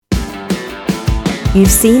You've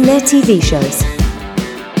seen their TV shows.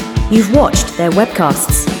 You've watched their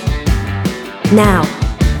webcasts. Now,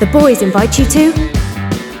 the boys invite you to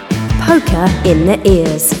Poker in the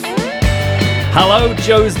Ears. Hello,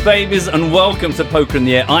 Joe's babies, and welcome to Poker in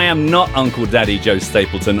the Air. I am not Uncle Daddy Joe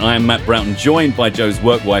Stapleton. I am Matt Broughton, joined by Joe's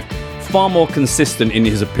work wife, far more consistent in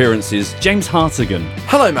his appearances, James Hartigan.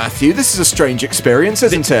 Hello, Matthew. This is a strange experience,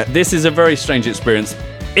 isn't it? This is a very strange experience.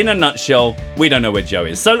 In a nutshell, we don't know where Joe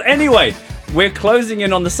is. So anyway, we're closing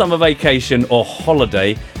in on the summer vacation or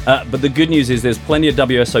holiday, but the good news is there's plenty of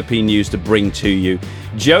WSOP news to bring to you.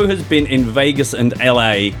 Joe has been in Vegas and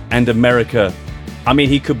LA and America. I mean,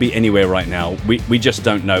 he could be anywhere right now. We just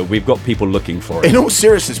don't know. We've got people looking for him. In all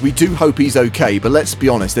seriousness, we do hope he's okay, but let's be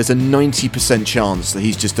honest, there's a 90% chance that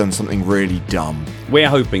he's just done something really dumb. We're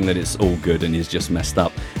hoping that it's all good and he's just messed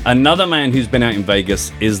up. Another man who's been out in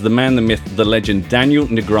Vegas is the man, the myth, the legend, Daniel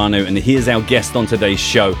Negreanu, and he is our guest on today's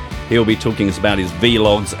show. He'll be talking to us about his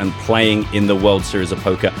vlogs and playing in the World Series of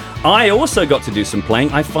Poker. I also got to do some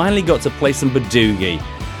playing. I finally got to play some Badugi.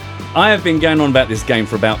 I have been going on about this game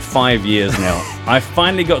for about 5 years now. I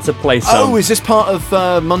finally got to play some... Oh, is this part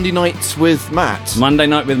of Monday Nights with Matt? Monday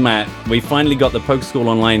Night with Matt. We finally got the Poker School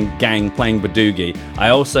Online gang playing Badugi. I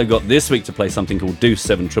also got this week to play something called Deuce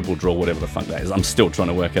 7 Triple Draw, whatever the fuck that is. I'm still trying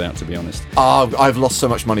to work it out, to be honest. Oh, I've lost so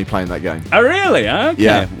much money playing that game. Oh, really? Okay.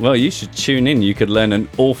 Yeah. Well, you should tune in. You could learn an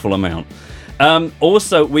awful amount.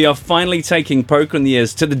 Also, we are finally taking Poker in the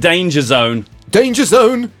Ears to the danger zone. Danger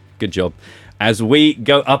zone! Good job. As we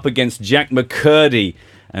go up against Jack McCurdy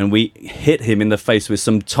and we hit him in the face with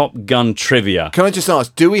some Top Gun trivia. Can I just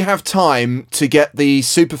ask, do we have time to get the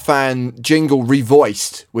Superfan jingle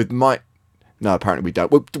revoiced with Mike? No, apparently we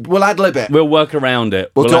don't. We'll ad-lib it. We'll work around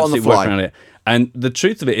it. We'll do it on the absolutely fly. work around it. And the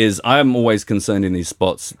truth of it is, I am always concerned in these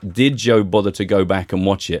spots. Did Joe bother to go back and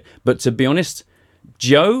watch it? But to be honest,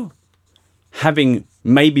 Joe, having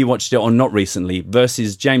maybe watched it or not recently,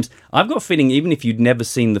 versus James, I've got a feeling even if you'd never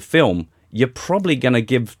seen the film, you're probably going to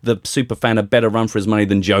give the superfan a better run for his money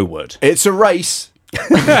than Joe would. It's a race.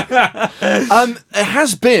 There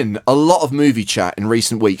has been a lot of movie chat in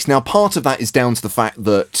recent weeks. Now, part of that is down to the fact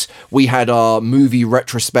that we had our movie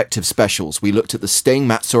retrospective specials. We looked at The Sting.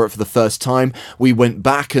 Matt saw it for the first time. We went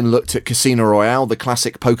back and looked at Casino Royale, the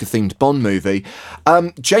classic poker-themed Bond movie.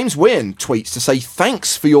 James Wynn tweets to say,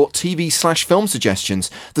 thanks for your TV/film suggestions.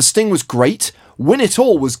 The Sting was great. Win It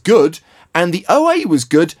All was good. And the OA was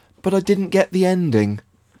good, but I didn't get the ending.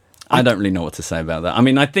 I don't really know what to say about that. I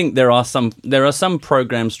mean, I think there are some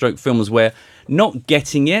programs stroke films where not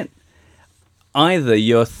getting it, either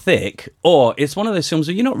you're thick or it's one of those films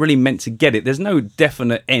where you're not really meant to get it. There's no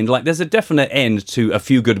definite end. Like, there's a definite end to A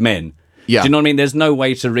Few Good Men. Yeah. Do you know what I mean? There's no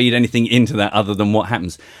way to read anything into that other than what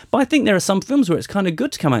happens. But I think there are some films where it's kind of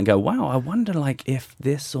good to come out and go, wow, I wonder like if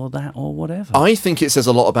this or that or whatever. I think it says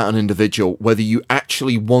a lot about an individual, whether you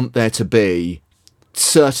actually want there to be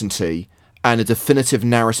certainty and a definitive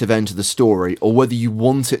narrative end to the story, or whether you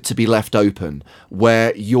want it to be left open,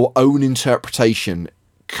 where your own interpretation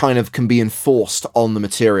kind of can be enforced on the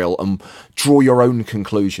material and draw your own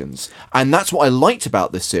conclusions. And that's what I liked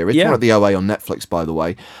about this series. Yeah. One at the OA on Netflix, by the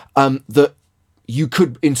way, that you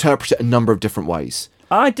could interpret it a number of different ways.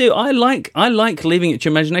 I do. I like leaving it to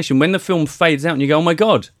your imagination. When the film fades out and you go, oh my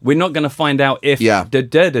God, we're not going to find out if... Yeah.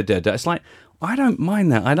 It's like, I don't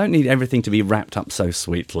mind that. I don't need everything to be wrapped up so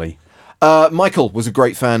sweetly. Michael was a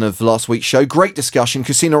great fan of last week's show. Great discussion.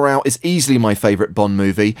 Casino Royale is easily my favourite Bond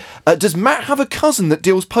movie. Does Matt have a cousin that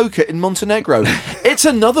deals poker in Montenegro? It's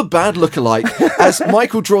another bad lookalike, as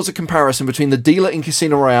Michael draws a comparison between the dealer in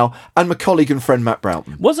Casino Royale and my colleague and friend Matt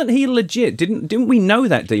Broughton. Wasn't he legit? Didn't we know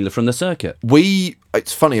that dealer from the circuit?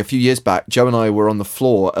 It's funny, a few years back, Joe and I were on the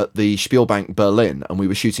floor at the Spielbank Berlin, and we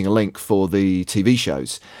were shooting a link for the TV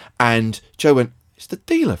shows. And Joe went, it's the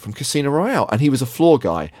dealer from Casino Royale. And he was a floor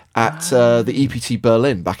guy at the EPT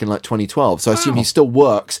Berlin back in like 2012. So I assume he still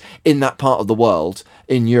works in that part of the world,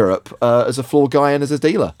 in Europe, as a floor guy and as a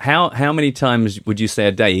dealer. How many times would you say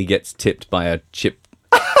a day he gets tipped by a chip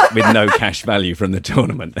with no cash value from the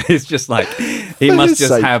tournament? It's just like, he must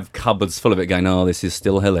just have cupboards full of it going, oh, this is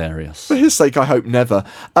still hilarious. For his sake, I hope never.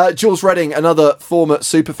 Jules Redding, another former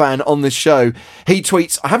superfan on this show, he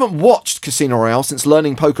tweets, I haven't watched Casino Royale since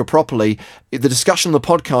learning poker properly. The discussion on the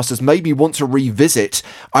podcast has made me want to revisit.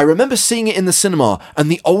 I remember seeing it in the cinema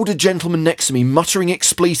and the older gentleman next to me muttering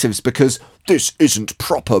expletives because this isn't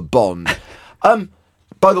proper Bond.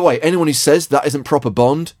 By the way, anyone who says that isn't proper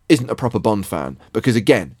Bond isn't a proper Bond fan. Because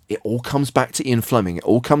again, it all comes back to Ian Fleming. It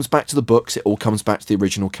all comes back to the books. It all comes back to the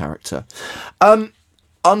original character.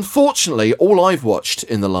 Unfortunately, all I've watched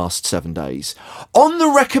in the last 7 days, on the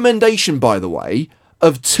recommendation, by the way,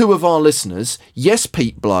 of two of our listeners, yes,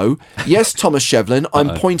 Pete Blow, yes, Thomas Shevlin,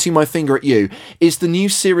 I'm pointing my finger at you, is the new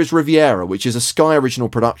series Riviera, which is a Sky original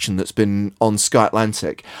production that's been on Sky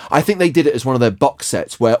Atlantic. I think they did it as one of their box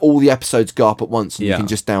sets where all the episodes go up at once and you can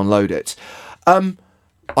just download it.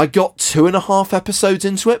 I got 2.5 episodes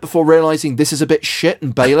into it before realising this is a bit shit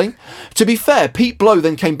and bailing. To be fair, Pete Blow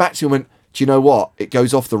then came back to me and went, do you know what? It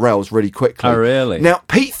goes off the rails really quickly. Oh, really? Now,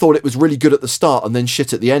 Pete thought it was really good at the start and then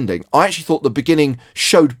shit at the ending. I actually thought the beginning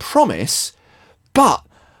showed promise, but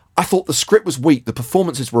I thought the script was weak, the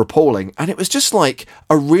performances were appalling, and it was just like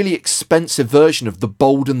a really expensive version of The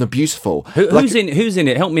Bold and the Beautiful. Who's in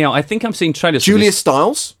it? Help me out. I think I've seen trailers. Julia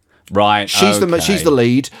Stiles. Right, she's the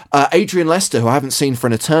lead. Adrian Lester, who I haven't seen for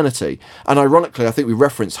an eternity, and ironically, I think we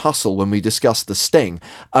referenced Hustle when we discussed The Sting.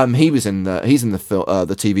 He's in the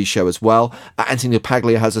TV show as well. Anthony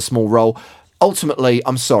Paglia has a small role. Ultimately,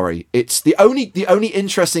 I'm sorry. It's the only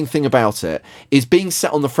interesting thing about it is being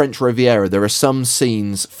set on the French Riviera. There are some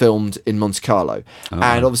scenes filmed in Monte Carlo,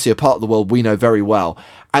 and obviously a part of the world we know very well.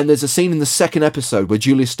 And there's a scene in the second episode where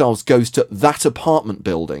Julia Stiles goes to that apartment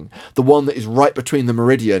building, the one that is right between the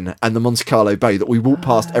Meridian and the Monte Carlo Bay that we walk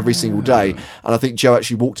past every single day. And I think Joe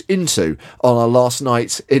actually walked into on our last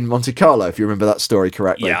night in Monte Carlo, if you remember that story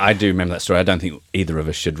correctly. Yeah, I do remember that story. I don't think either of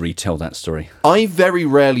us should retell that story. I very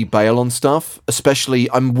rarely bail on stuff, especially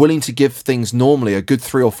I'm willing to give things normally a good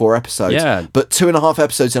 3 or 4 episodes. Yeah. But 2.5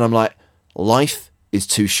 episodes in, I'm like, life is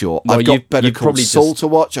too short. Well, I've got Better Call Saul to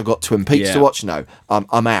watch. I've got Twin Peaks to watch. No,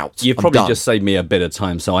 I'm out. You've probably just saved me a bit of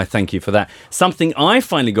time, so I thank you for that. Something I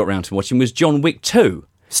finally got around to watching was John Wick 2.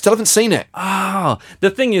 Still haven't seen it. The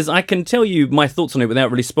thing is, I can tell you my thoughts on it without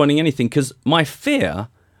really spoiling anything, because my fear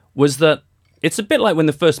was that it's a bit like when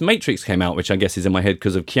the first Matrix came out, which I guess is in my head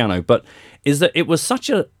because of Keanu, but is that it was such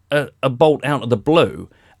a bolt out of the blue,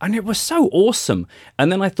 and it was so awesome.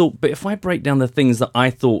 And then I thought, but if I break down the things that I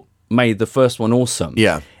thought made the first one awesome,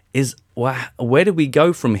 is where do we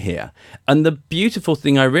go from here? And the beautiful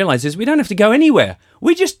thing I realised is we don't have to go anywhere.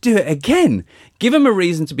 We just do it again. Give him a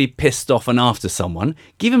reason to be pissed off and after someone.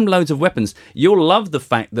 Give him loads of weapons. You'll love the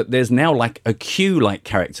fact that there's now like a Q-like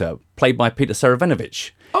character played by Peter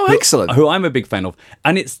Serafinovich. Oh, excellent. Who I'm a big fan of.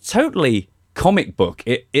 And it's totally comic book.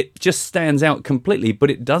 It just stands out completely, but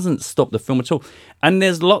it doesn't stop the film at all. And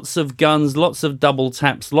there's lots of guns, lots of double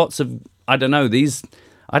taps, lots of, I don't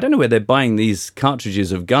know where they're buying these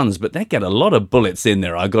cartridges of guns, but they get a lot of bullets in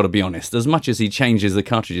there, I've got to be honest, as much as he changes the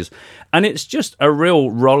cartridges. And it's just a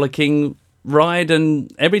real rollicking ride, and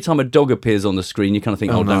every time a dog appears on the screen, you kind of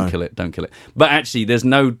think, don't kill it. But actually, there's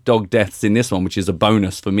no dog deaths in this one, which is a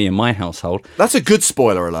bonus for me and my household. That's a good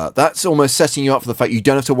spoiler alert. That's almost setting you up for the fact you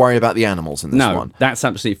don't have to worry about the animals in this one. No, that's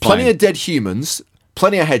absolutely fine. Plenty of dead humans,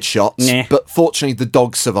 plenty of headshots, but fortunately the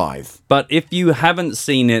dogs survive. But if you haven't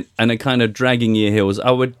seen it and are kind of dragging your heels, I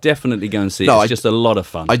would definitely go and see it. It's just a lot of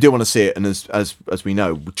fun. I do want to see it, and as we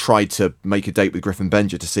know, we tried to make a date with Griffin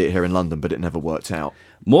Benger to see it here in London, but it never worked out.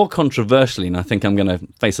 More controversially, and I think I'm going to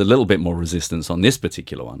face a little bit more resistance on this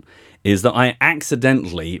particular one, is that I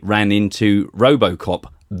accidentally ran into RoboCop,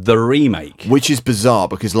 the remake. Which is bizarre,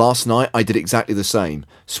 because last night I did exactly the same.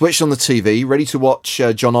 Switched on the TV, ready to watch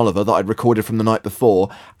John Oliver that I'd recorded from the night before,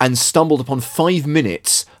 and stumbled upon 5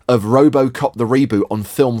 minutes of RoboCop the reboot on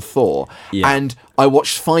Film 4. Yeah. And I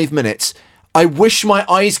watched 5 minutes. I wish my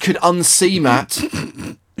eyes could unsee, Matt.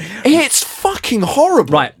 It's fucking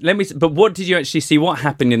horrible. Right, but what did you actually see? What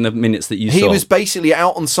happened in the minutes that you saw? He was basically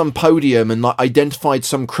out on some podium and identified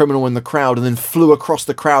some criminal in the crowd and then flew across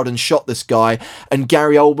the crowd and shot this guy, and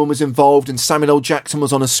Gary Oldman was involved and Samuel L. Jackson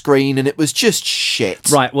was on a screen, and it was just shit.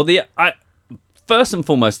 Right, well, first and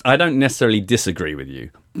foremost, I don't necessarily disagree with you,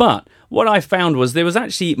 but what I found was there was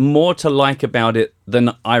actually more to like about it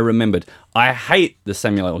than I remembered. I hate the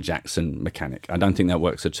Samuel L. Jackson mechanic. I don't think that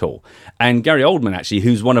works at all. And Gary Oldman, actually,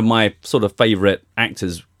 who's one of my sort of favourite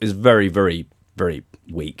actors, is very, very, very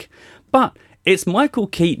weak. But it's Michael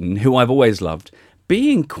Keaton, who I've always loved,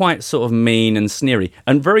 being quite sort of mean and sneery,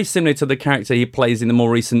 and very similar to the character he plays in the more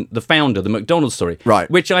recent The Founder, the McDonald's story, right?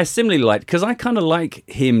 Which I similarly liked, because I kind of like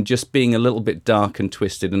him just being a little bit dark and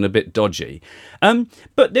twisted and a bit dodgy.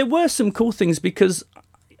 But there were some cool things, because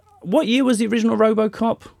what year was the original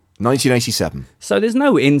RoboCop? 1987. So there's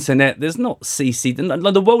no internet, there's not CC,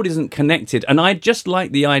 the world isn't connected. And I just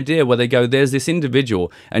like the idea where they go, there's this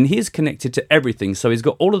individual and he's connected to everything. So he's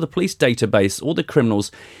got all of the police database, all the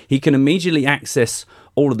criminals. He can immediately access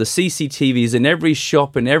all of the CCTVs in every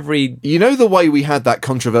shop and every... You know the way we had that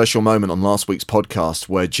controversial moment on last week's podcast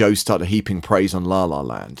where Joe started heaping praise on La La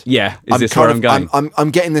Land? Yeah, is this where I'm going?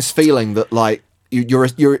 I'm getting this feeling that, like,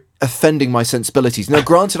 you're offending my sensibilities. Now,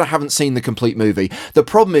 granted, I haven't seen the complete movie. The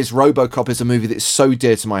problem is RoboCop is a movie that's so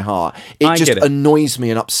dear to my heart. It just annoys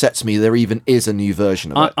me and upsets me there even is a new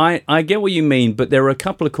version of it. I get what you mean, but there are a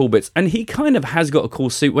couple of cool bits. And he kind of has got a cool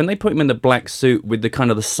suit. When they put him in the black suit with the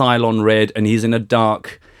kind of the Cylon red and he's in a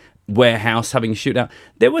dark warehouse having a shootout,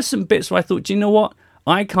 there were some bits where I thought, do you know what?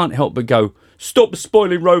 I can't help but go, stop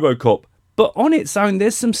spoiling RoboCop. But on its own,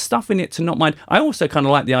 there's some stuff in it to not mind. I also kind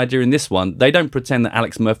of like the idea in this one. They don't pretend that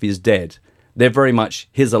Alex Murphy is dead. They're very much,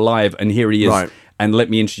 he's alive and here he is. Right. And let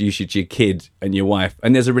me introduce you to your kid and your wife.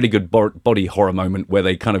 And there's a really good body horror moment where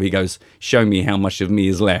he goes, show me how much of me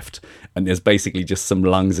is left. And there's basically just some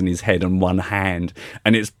lungs in his head and one hand.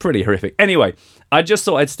 And it's pretty horrific. Anyway, I just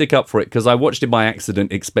thought I'd stick up for it because I watched it by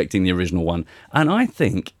accident expecting the original one. And I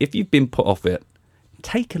think if you've been put off it,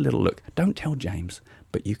 take a little look. Don't tell James,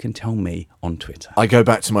 but you can tell me on Twitter. I go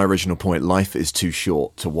back to my original point. Life is too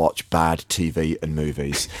short to watch bad TV and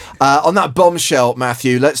movies. On that bombshell,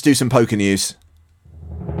 Matthew, let's do some poker news.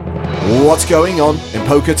 What's going on in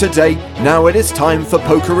poker today? Now it is time for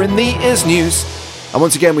Poker in the Is News. And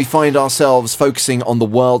once again, we find ourselves focusing on the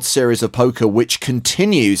World Series of Poker, which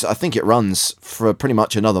continues. I think it runs for pretty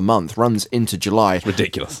much another month, runs into July. It's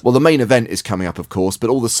ridiculous. Well, the main event is coming up, of course, but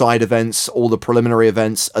all the side events, all the preliminary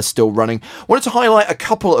events are still running. I wanted to highlight a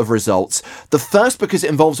couple of results. The first because it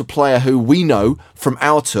involves a player who we know from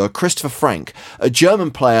our tour, Christopher Frank, a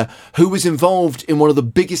German player who was involved in one of the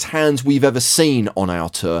biggest hands we've ever seen on our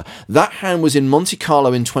tour. That hand was in Monte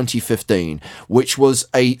Carlo in 2015, which was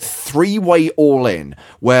a three-way all-in,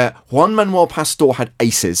 where Juan Manuel Pastor had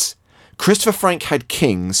aces, Christopher Frank had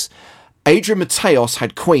kings, Adrian Mateos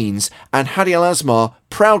had queens, and Hadi Al-Asmar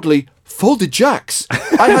proudly folded jacks.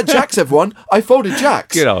 I had jacks, everyone. I folded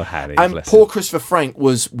jacks. Good old Hadi. And poor Christopher Frank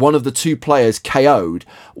was one of the two players KO'd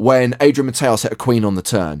when Adrian Mateos hit a queen on the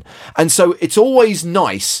turn. And so it's always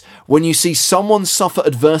nice when you see someone suffer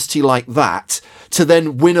adversity like that to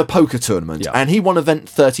then win a poker tournament. Yeah. And he won event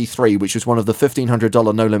 33, which was one of the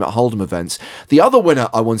 $1,500 No Limit Hold'em events. The other winner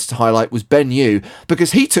I wanted to highlight was Ben Yu,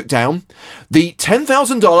 because he took down the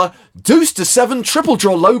 $10,000 Deuce to 7 Triple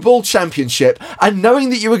Draw Lowball Championship. And knowing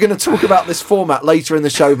that you were going to talk about this format later in the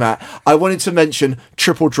show, Matt, I wanted to mention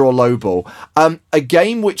Triple Draw Lowball, a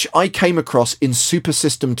game which I came across in Super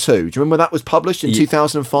System 2. Do you remember that was published in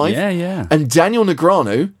 2005? Yeah. And Daniel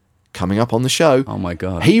Negreanu, coming up on the show, oh my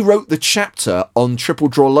God, he wrote the chapter on Triple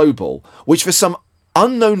Draw Lowball, which for some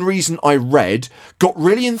unknown reason I read, got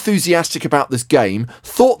really enthusiastic about this game,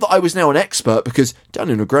 thought that I was now an expert because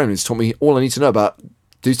Daniel Negreanu has taught me all I need to know about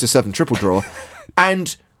Deuce to 7 Triple Draw,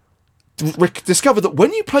 and discovered that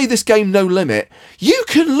when you play this game No Limit, you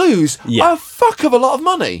can lose a fuck of a lot of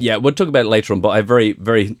money. Yeah, we'll talk about it later on, but I very,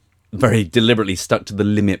 very, very deliberately stuck to the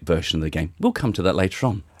limit version of the game. We'll come to that later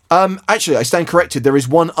on. Actually, I stand corrected. There is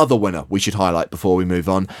one other winner we should highlight before we move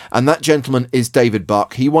on, and that gentleman is David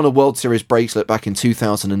Buck. He won a World Series bracelet back in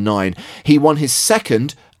 2009. He won his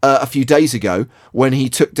second a few days ago when he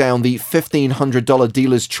took down the $1,500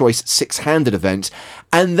 Dealer's Choice six-handed event,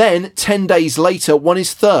 and then 10 days later won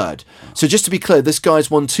his third. So just to be clear, this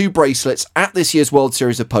guy's won 2 bracelets at this year's World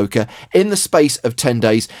Series of Poker in the space of 10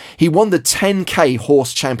 days. He won the 10K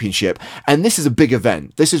Horse Championship, and this is a big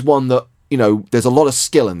event. This is one that, you know, there's a lot of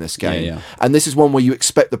skill in this game. And this is one where you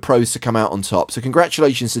expect the pros to come out on top. So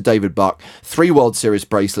congratulations to David Buck. 3 World Series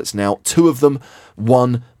bracelets now. 2 of them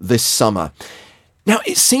won this summer. Now,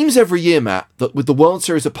 it seems every year, Matt, that with the World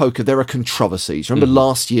Series of Poker, there are controversies. Remember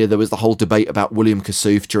last year, there was the whole debate about William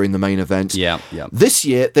Kassouf during the main event. Yeah. This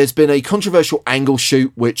year, there's been a controversial angle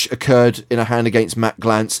shoot, which occurred in a hand against Matt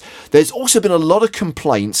Glantz. There's also been a lot of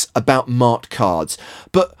complaints about marked cards.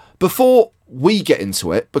 But before we get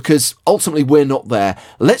into it, because ultimately we're not there,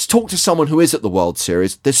 let's talk to someone who is at the World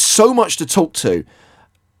Series. There's so much to talk to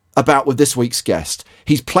about with this week's guest.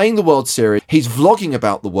 He's playing the World Series. He's vlogging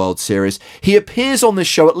about the World Series. He appears on this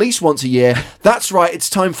show at least once a year. That's right, it's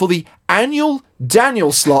time for the annual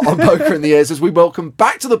Daniel slot on Poker in the Ears as we welcome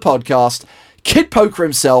back to the podcast Kid Poker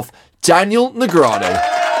himself, Daniel Negreanu.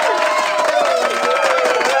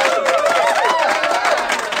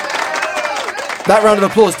 That round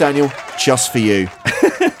of applause, Daniel, just for you.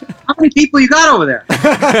 How many people you got over there?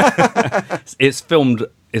 It's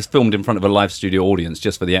filmed in front of a live studio audience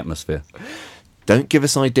just for the atmosphere. Don't give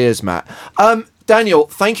us ideas, Matt. Daniel,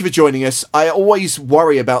 thank you for joining us. I always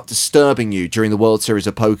worry about disturbing you during the World Series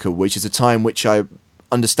of Poker, which is a time which I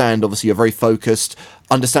understand, obviously, you're very focused,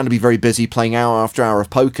 understandably very busy playing hour after hour of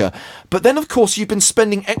poker. But then, of course, you've been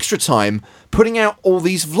spending extra time putting out all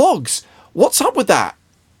these vlogs. What's up with that?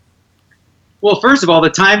 Well, first of all, the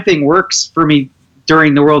time thing works for me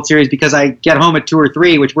during the World Series because I get home at 2 or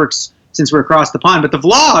 3, which works since we're across the pond. But the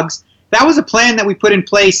vlogs, that was a plan that we put in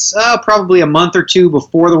place probably a month or two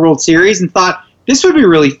before the World Series, and thought this would be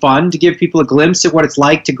really fun to give people a glimpse at what it's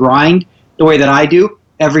like to grind the way that I do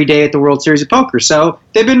every day at the World Series of Poker. So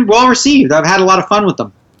they've been well received. I've had a lot of fun with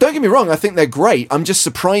them. Don't get me wrong, I think they're great. I'm just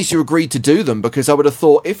surprised you agreed to do them, because I would have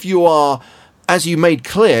thought if you are, as you made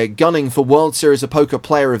clear, gunning for World Series of Poker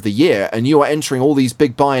Player of the Year, and you are entering all these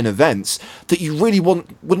big buy-in events, that you really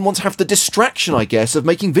wouldn't want to have the distraction, I guess, of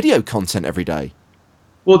making video content every day.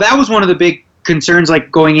 Well, that was one of the big concerns,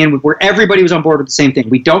 like going in with where everybody was on board with the same thing.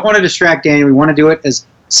 We don't want to distract Daniel. We want to do it as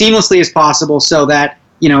seamlessly as possible so that,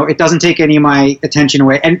 it doesn't take any of my attention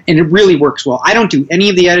away. And it really works well. I don't do any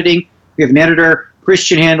of the editing. We have an editor.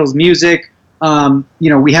 Christian handles music.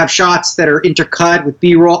 We have shots that are intercut with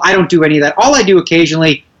B-roll. I don't do any of that. All I do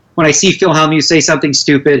occasionally, when I see Phil Hellmuth say something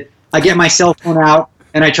stupid, I get my cell phone out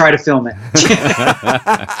and I try to film it.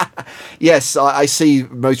 Yes, I see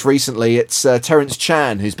most recently it's Terence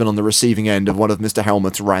Chan who's been on the receiving end of one of Mr.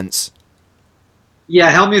 Hellmuth's rants.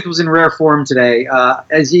 Yeah, Hellmuth was in rare form today.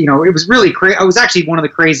 As you know, it was really crazy. It was actually one of the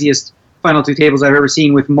craziest final two tables I've ever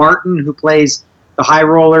seen, with Martin, who plays the high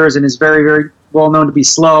rollers and is very, very well known to be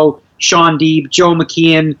slow, Sean Deeb, Joe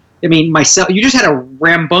McKeon. I mean, myself. You just had a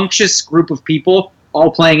rambunctious group of people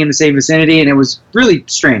all playing in the same vicinity, and it was really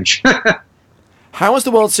strange. How has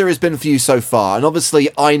the World Series been for you so far? And obviously,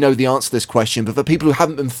 I know the answer to this question, but for people who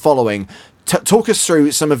haven't been following, talk us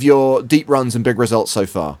through some of your deep runs and big results so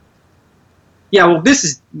far. Yeah, well, this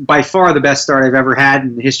is by far the best start I've ever had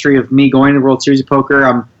in the history of me going to the World Series of Poker.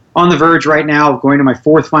 I'm on the verge right now of going to my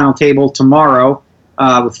fourth final table tomorrow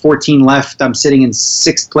with 14 left. I'm sitting in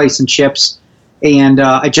sixth place in chips. And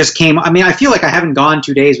I just came. I mean, I feel like I haven't gone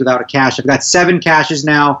 2 days without a cash. I've got 7 cashes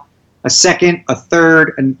now, a second, a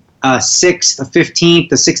third, and a sixth, a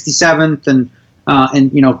 15th, a 67th, and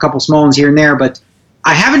a couple small ones here and there. But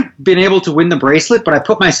I haven't been able to win the bracelet, but I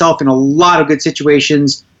put myself in a lot of good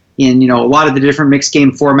situations in a lot of the different mixed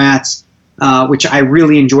game formats, which I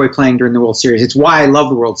really enjoy playing during the World Series. It's why I love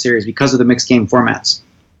the World Series, because of the mixed game formats.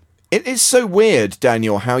 It is so weird,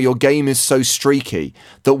 Daniel, how your game is so streaky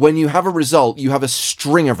that when you have a result, you have a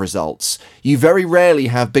string of results. You very rarely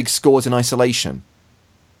have big scores in isolation.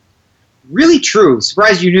 Really true.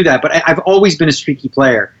 Surprised you knew that, but I've always been a streaky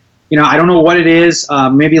player. I don't know what it is,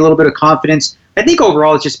 maybe a little bit of confidence. I think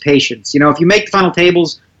overall it's just patience. If you make the final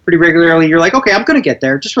tables pretty regularly, you're like, okay, I'm going to get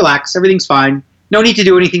there. Just relax. Everything's fine. No need to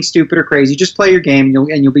do anything stupid or crazy. Just play your game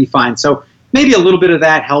and you'll be fine. So maybe a little bit of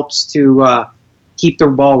that helps to keep the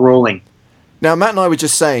ball rolling. Now, Matt and I were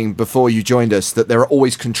just saying before you joined us that there are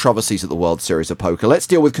always controversies at the World Series of Poker. Let's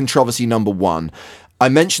deal with controversy number 1. I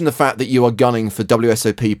mentioned the fact that you are gunning for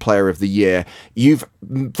WSOP Player of the Year. You've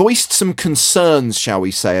voiced some concerns, shall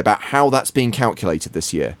we say, about how that's being calculated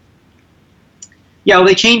this year. Yeah, well,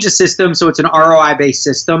 they changed the system, so it's an ROI-based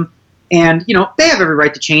system. And, they have every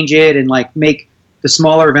right to change it and, make the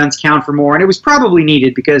smaller events count for more. And it was probably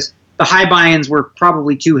needed because the high buy-ins were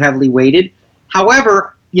probably too heavily weighted.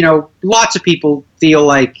 However, lots of people feel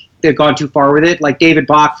like they've gone too far with it. Like David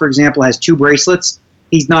Bach, for example, has 2 bracelets.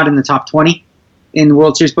 He's not in the top 20 in the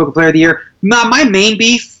World Series Poker Player of the Year. My main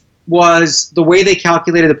beef was the way they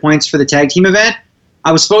calculated the points for the tag team event.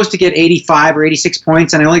 I was supposed to get 85 or 86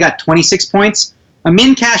 points, and I only got 26 points. A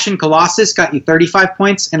min cash in Colossus got you 35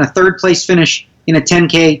 points, and a third place finish in a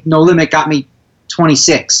 10K no limit got me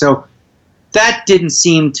 26. So that didn't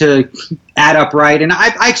seem to add up right. And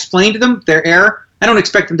I explained to them their error. I don't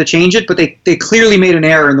expect them to change it, but they clearly made an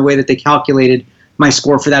error in the way that they calculated my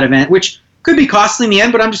score for that event, which could be costly in the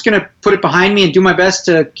end, but I'm just going to put it behind me and do my best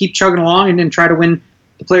to keep chugging along and then try to win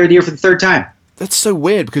the Player of the Year for the third time. That's so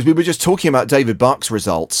weird, because we were just talking about David Bach's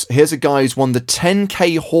results. Here's a guy who's won the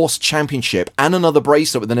 10K Horse Championship and another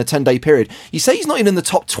bracelet within a 10-day period. You say he's not even in the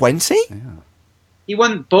top 20? Yeah. He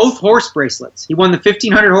won both horse bracelets. He won the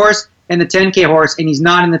 1,500 horse and the 10K horse, and he's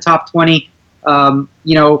not in the top 20.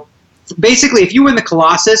 Basically, if you win the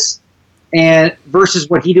Colossus and versus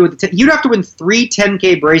what he did with the you'd have to win 3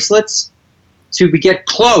 10K bracelets to get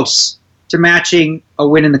close to matching a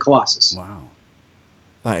win in the Colossus. Wow.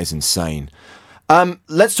 That is insane.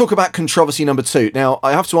 Let's talk about controversy number 2. Now,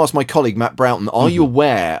 I have to ask my colleague, Matt Broughton, are you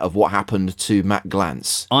aware of what happened to Matt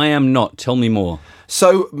Glantz? I am not. Tell me more.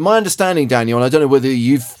 So, my understanding, Daniel, and I don't know whether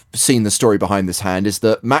you've seen the story behind this hand, is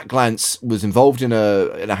that Matt Glantz was involved in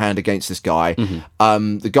a hand against this guy.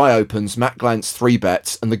 Mm-hmm. The guy opens, Matt Glantz 3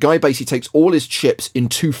 bets, and the guy basically takes all his chips in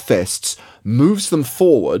 2 fists, moves them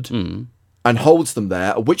forward, and holds them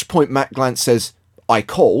there, at which point Matt Glantz says, I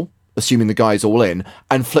call, assuming the guy's all in,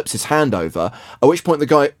 and flips his hand over, at which point the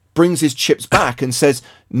guy brings his chips back and says,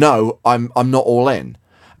 no, I'm not all in.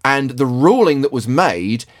 And the ruling that was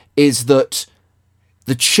made is that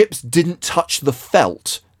the chips didn't touch the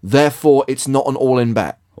felt, therefore it's not an all-in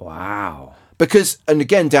bet. Wow. Because, and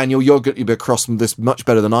again, Daniel, you'll be across from this much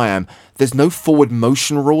better than I am, there's no forward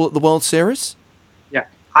motion rule at the World Series? Yeah.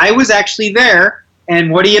 I was actually there,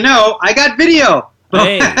 and what do you know? I got video.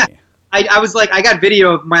 Hey. I was like, I got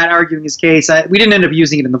video of Matt arguing his case. We didn't end up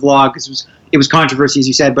using it in the vlog because it was controversy, as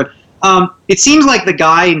you said. But it seems like the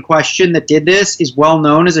guy in question that did this is well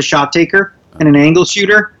known as a shot taker and an angle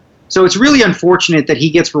shooter. So it's really unfortunate that he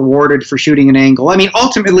gets rewarded for shooting an angle. I mean,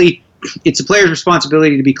 ultimately, it's a player's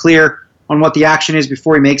responsibility to be clear on what the action is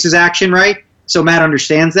before he makes his action, right? So Matt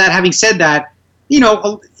understands that. Having said that,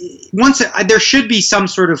 there should be some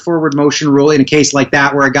sort of forward motion rule in a case like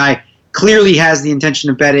that where a guy clearly has the intention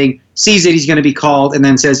of betting, sees that he's going to be called, and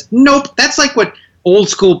then says, nope. That's like what old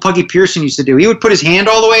school Puggy Pearson used to do. He would put his hand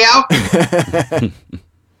all the way out.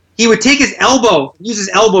 He would take his elbow, use his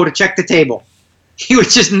elbow to check the table. He would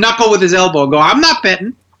just knuckle with his elbow and go, I'm not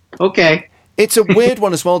betting. Okay. It's a weird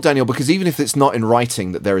one as well, Daniel, because even if it's not in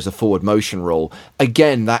writing that there is a forward motion rule,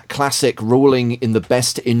 again, that classic ruling in the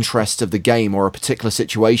best interest of the game or a particular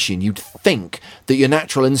situation, you'd think that your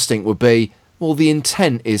natural instinct would be, well, the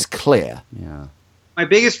intent is clear. Yeah. My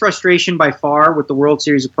biggest frustration by far with the World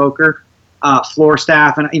Series of Poker, floor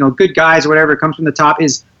staff and good guys or whatever, it comes from the top,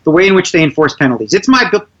 is the way in which they enforce penalties. It's my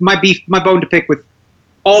bone to pick with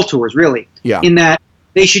all tours, really. Yeah. In that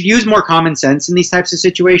they should use more common sense in these types of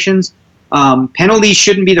situations. Penalties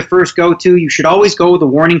shouldn't be the first go-to. You should always go with a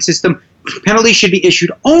warning system. Penalties should be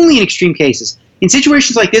issued only in extreme cases. In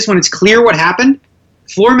situations like this, when it's clear what happened,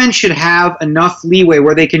 floormen should have enough leeway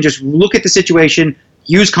where they can just look at the situation,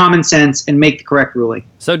 use common sense, and make the correct ruling.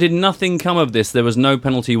 So did nothing come of this? There was no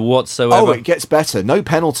penalty whatsoever? Oh, it gets better. No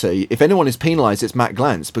penalty. If anyone is penalised, it's Matt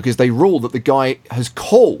Glantz, because they rule that the guy has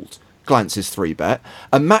called Glantz's 3-bet,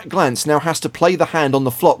 and Matt Glantz now has to play the hand on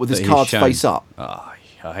the flop with his cards face up. Oh,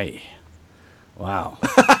 hey. Wow.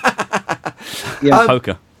 Yeah.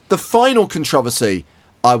 Poker. The final controversy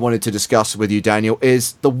I wanted to discuss with you, Daniel,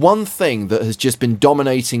 is the one thing that has just been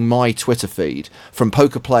dominating my Twitter feed from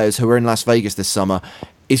poker players who are in Las Vegas this summer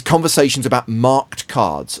is conversations about marked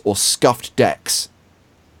cards or scuffed decks.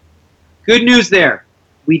 Good news there.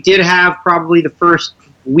 We did have probably the first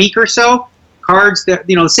week or so cards that,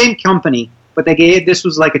 the same company, but this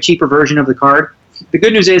was like a cheaper version of the card. The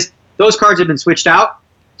good news is those cards have been switched out.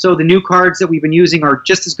 So the new cards that we've been using are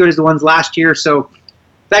just as good as the ones last year. So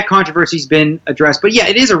that controversy's been addressed. But yeah,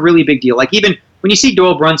 it is a really big deal. Like even when you see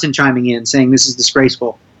Doyle Brunson chiming in saying this is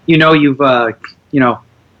disgraceful, you've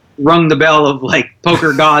rung the bell of like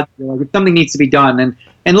poker gods. Something needs to be done.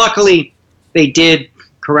 And luckily they did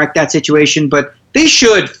correct that situation. But they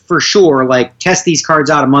should for sure test these cards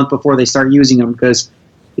out a month before they start using them, because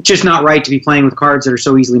it's just not right to be playing with cards that are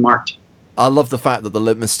so easily marked. I love the fact that the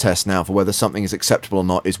litmus test now for whether something is acceptable or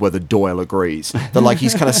not is whether Doyle agrees. That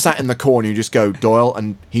he's kind of sat in the corner, you just go, Doyle,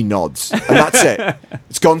 and he nods. And that's it.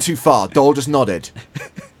 It's gone too far. Doyle just nodded.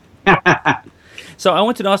 So I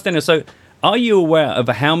wanted to ask Daniel, so are you aware of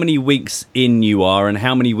how many weeks in you are and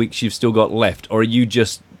how many weeks you've still got left? Or are you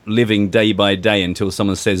just living day by day until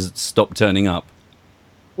someone says stop turning up?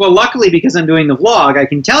 Well, luckily, because I'm doing the vlog, I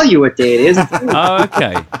can tell you what day it is. Oh,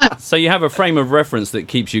 okay. So you have a frame of reference that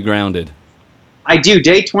keeps you grounded. I do.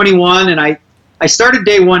 Day 21, and I started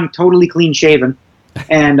day 1 totally clean shaven.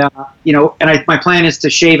 And, my plan is to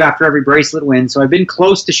shave after every bracelet win. So I've been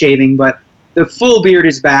close to shaving, but the full beard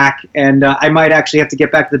is back, and I might actually have to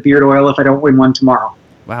get back to the beard oil if I don't win one tomorrow.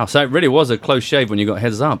 Wow, so it really was a close shave when you got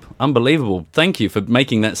heads up. Unbelievable. Thank you for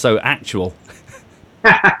making that so actual.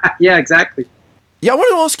 Yeah, exactly. Yeah, I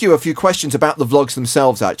want to ask you a few questions about the vlogs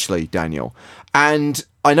themselves, actually, Daniel. And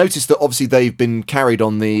I noticed that obviously they've been carried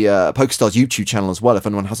on the PokerStars YouTube channel as well, if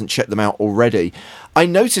anyone hasn't checked them out already. I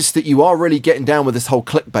noticed that you are really getting down with this whole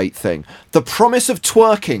clickbait thing. The promise of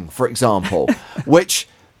twerking, for example, which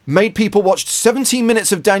made people watch 17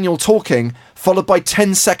 minutes of Daniel talking, followed by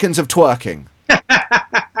 10 seconds of twerking.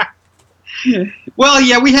 Well,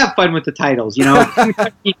 yeah, we have fun with the titles, We try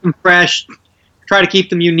to keep them fresh, try to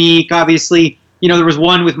keep them unique, obviously. There was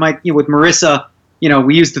one with with Marissa,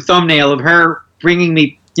 we used the thumbnail of her bringing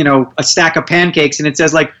me, a stack of pancakes, and it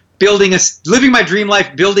says living my dream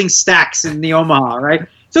life, building stacks in the Omaha, right?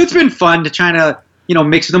 So it's been fun to try to,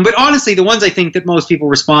 mix with them. But honestly, the ones I think that most people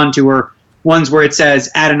respond to are ones where it says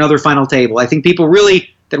add another final table. I think people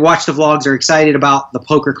really that watch the vlogs are excited about the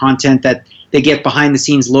poker content, that they get behind the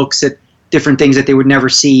scenes looks at different things that they would never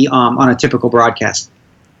see on a typical broadcast.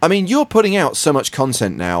 I mean, you're putting out so much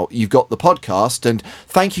content now. You've got the podcast, and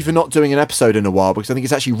thank you for not doing an episode in a while, because I think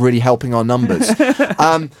it's actually really helping our numbers.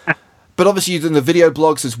 But obviously you've done the video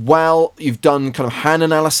blogs as well. You've done kind of hand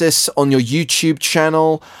analysis on your YouTube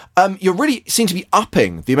channel. You really seem to be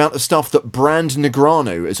upping the amount of stuff that Brand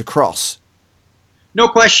Negreanu is across. No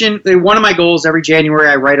question. One of my goals every January,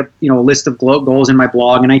 I write a list of goals in my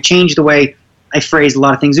blog, and I change the way I phrase a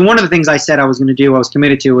lot of things. And one of the things I said I was going to do, I was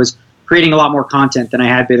committed to, was creating a lot more content than I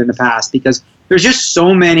had been in the past, because there's just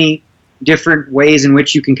so many different ways in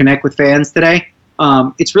which you can connect with fans today.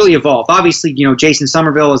 It's really evolved. Obviously, Jason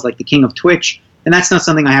Somerville is like the king of Twitch, and that's not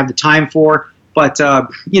something I have the time for. But,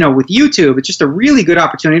 with YouTube, it's just a really good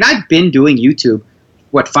opportunity. And I've been doing YouTube,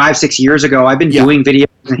 5-6 years ago. I've been doing videos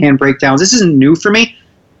and hand breakdowns. This isn't new for me.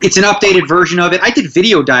 It's an updated version of it. I did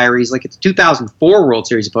video diaries like it's 2004 World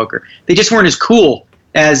Series of Poker. They just weren't as cool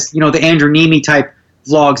as, the Andrew Neeme type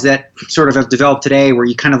vlogs that sort of have developed today, where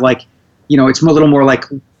you kind of like, it's a little more like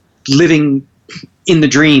living in the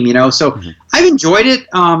dream, So I've enjoyed it.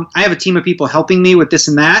 I have a team of people helping me with this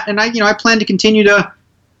and that, and I plan to continue to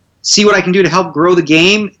see what I can do to help grow the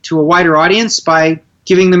game to a wider audience by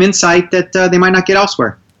giving them insight that they might not get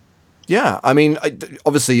elsewhere. Yeah, I mean,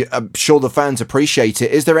 obviously, I'm sure the fans appreciate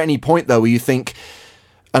it. Is there any point, though, where you think,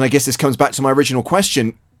 and I guess this comes back to my original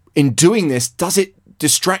question, in doing this, does it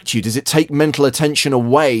distract you? Does it take mental attention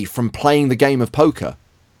away from playing the game of poker?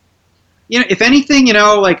 If anything,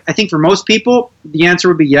 I think for most people, the answer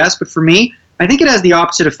would be yes. But for me, I think it has the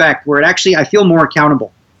opposite effect, where I feel more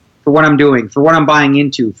accountable for what I'm doing, for what I'm buying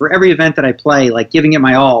into, for every event that I play, like giving it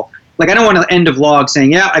my all. Like, I don't want to end a vlog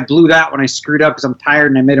saying, yeah, I blew that when I screwed up because I'm tired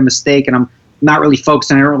and I made a mistake and I'm not really focused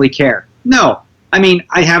and I don't really care. No. I mean,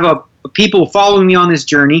 I have people following me on this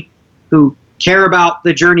journey who care about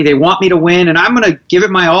the journey. They want me to win, and I'm going to give it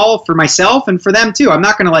my all for myself and for them too. I'm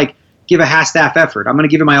not going to give a half-staff effort. I'm going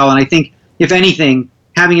to give it my all, and I think, if anything,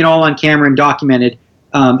 having it all on camera and documented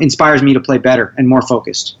inspires me to play better and more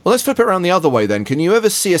focused. Well, let's flip it around the other way then. Can you ever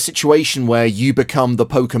see a situation where you become the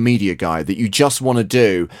poker media guy, that you just want to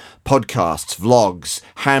do podcasts, vlogs,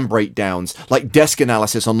 hand breakdowns, like desk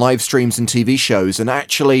analysis on live streams and TV shows, and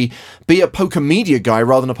actually be a poker media guy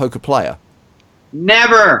rather than a poker player?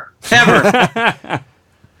 Never. Ever.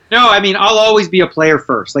 No, I mean, I'll always be a player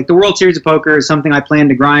first. Like, the World Series of Poker is something I plan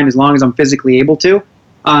to grind as long as I'm physically able to.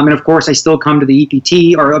 And of course, I still come to the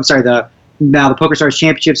EPT, the PokerStars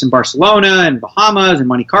Championships in Barcelona and Bahamas and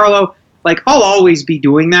Monte Carlo. Like, I'll always be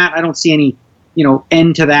doing that. I don't see any,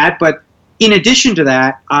 end to that. But in addition to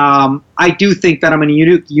that, I do think that I'm in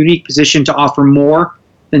a unique position to offer more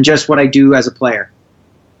than just what I do as a player.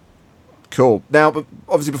 Cool. Now,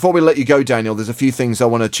 obviously, before we let you go, Daniel, there's a few things I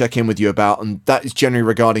want to check in with you about, and that is generally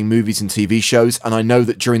regarding movies and TV shows. And I know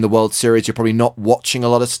that during the World Series, you're probably not watching a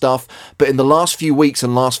lot of stuff, but in the last few weeks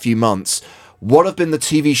and last few months, what have been the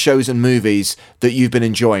TV shows and movies that you've been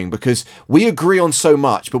enjoying? Because we agree on so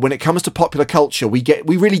much, but when it comes to popular culture, we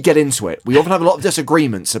really get into it. We often have a lot of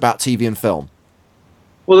disagreements about TV and film.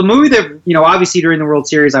 Well, the movie that, obviously during the World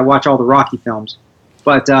Series, I watch all the Rocky films,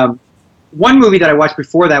 but one movie that I watched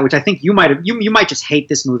before that, which I think you might just hate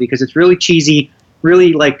this movie because it's really cheesy,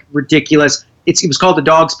 really ridiculous. It was called The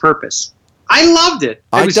Dog's Purpose. I loved it.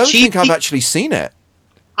 I don't think I've actually seen it.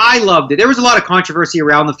 I loved it. There was a lot of controversy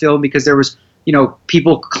around the film because there was,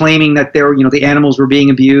 people claiming that the animals were being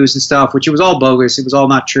abused and stuff, which it was all bogus. It was all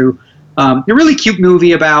not true. A really cute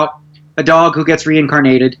movie about a dog who gets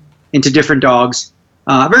reincarnated into different dogs.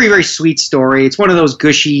 Very, very sweet story. It's one of those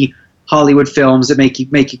gushy Hollywood films that make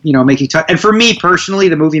you touch. And for me personally,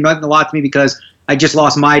 the movie meant a lot to me because I just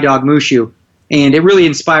lost my dog Mushu, and it really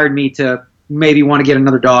inspired me to maybe want to get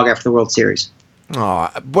another dog after the World Series.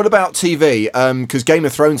 What about TV? Because Game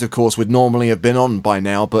of Thrones, of course, would normally have been on by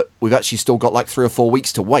now, but we've actually still got 3 or 4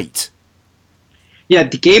 weeks to wait. Yeah,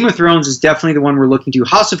 the Game of Thrones is definitely the one we're looking to.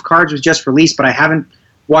 House of Cards was just released, but I haven't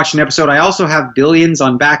watched an episode. I also have Billions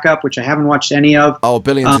on backup, which I haven't watched any of. Oh,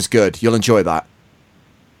 Billions is good. You'll enjoy that.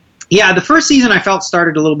 Yeah, the first season I felt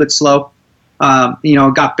started a little bit slow.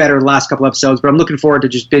 Got better the last couple episodes, but I'm looking forward to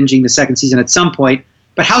just binging the second season at some point.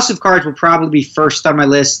 But House of Cards will probably be first on my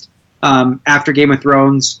list after Game of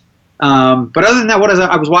Thrones. But other than that,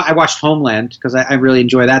 I watched Homeland because I really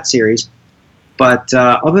enjoy that series. But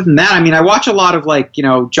other than that, I mean, I watch a lot of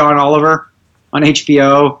John Oliver on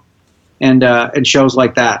HBO and shows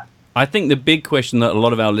like that. I think the big question that a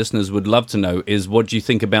lot of our listeners would love to know is, what do you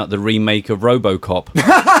think about the remake of RoboCop?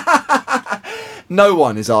 No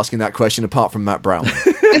one is asking that question apart from Matt Brown.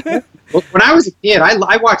 When I was a kid,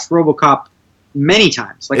 I watched RoboCop many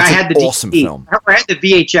times. It's I had the awesome DVD, film. I had the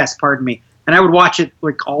VHS, pardon me, and I would watch it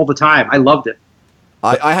all the time. I loved it.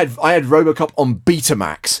 I had RoboCop on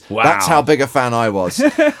Betamax. Wow. That's how big a fan I was.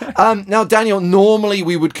 Now, Daniel, normally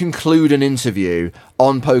we would conclude an interview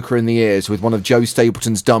on Poker in the Ears with one of Joe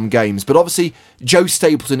Stapleton's dumb games, but obviously Joe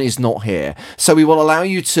Stapleton is not here. So we will allow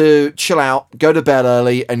you to chill out, go to bed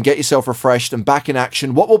early, and get yourself refreshed and back in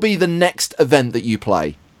action. What will be the next event that you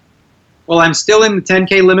play? Well, I'm still in the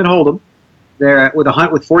 10K Limit Hold'em. There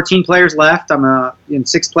with 14 players left. I'm in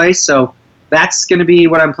 6th place, so that's going to be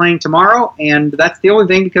what I'm playing tomorrow, and that's the only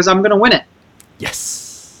thing because I'm going to win it.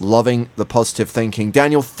 Yes. Loving the positive thinking.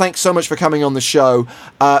 Daniel, thanks so much for coming on the show.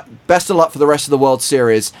 Best of luck for the rest of the World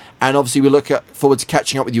Series, and obviously we look forward to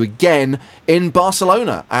catching up with you again in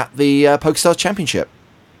Barcelona at the PokerStars Championship.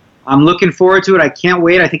 I'm looking forward to it. I can't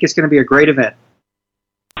wait. I think it's going to be a great event.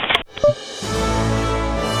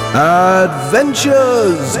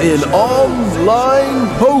 Adventures in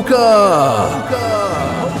Online Poker.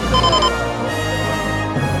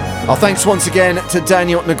 Our thanks once again to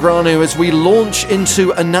Daniel Negreanu as we launch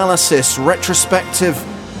into analysis, retrospective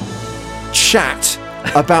chat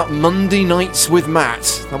about Monday Nights with Matt.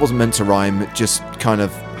 That wasn't meant to rhyme, it just kind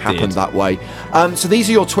of happened that way. So these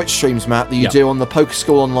are your Twitch streams, Matt, that you do on the Poker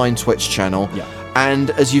School Online Twitch channel. Yeah. And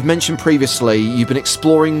as you've mentioned previously, you've been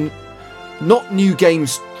exploring not new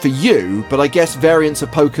games for you, but I guess variants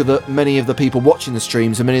of poker that many of the people watching the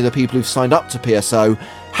streams and many of the people who've signed up to PSO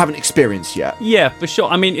haven't experienced yet. Yeah, for sure.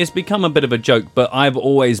 I mean, it's become a bit of a joke, but I've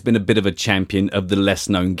always been a bit of a champion of the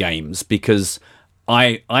less-known games because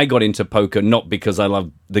I got into poker not because I love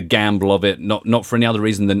the gamble of it, not for any other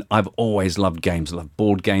reason than I've always loved games. I love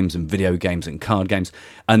board games and video games and card games,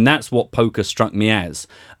 and that's what poker struck me as.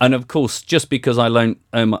 And of course, just because I learned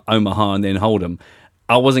Omaha and then Hold'em,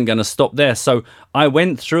 I wasn't going to stop there. So I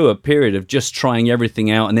went through a period of just trying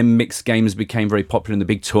everything out, and then mixed games became very popular in the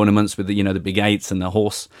big tournaments with the big eights and the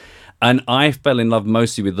horse. And I fell in love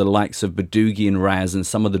mostly with the likes of Badoogie and Raz and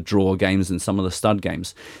some of the draw games and some of the stud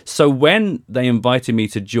games. So when they invited me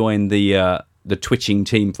to join the twitching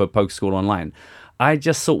team for Poker School Online, I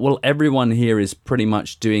just thought, well, everyone here is pretty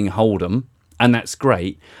much doing Hold'em, and that's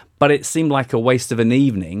great. But it seemed like a waste of an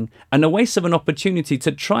evening and a waste of an opportunity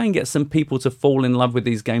to try and get some people to fall in love with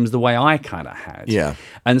these games the way I kind of had. Yeah.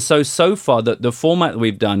 And so far, the format that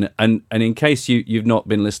we've done, and in case you've not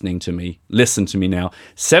been listening to me, listen to me now,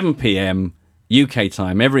 7 p.m. UK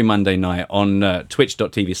time every Monday night on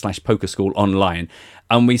twitch.tv/pokerschoolonline.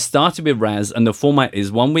 And we started with Raz, and the format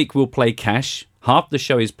is 1 week we'll play cash, half the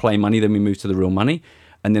show is play money, then we move to the real money.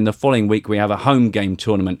 And then the following week, we have a home game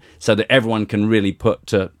tournament so that everyone can really put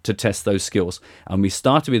to test those skills. And we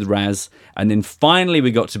started with Raz, and then finally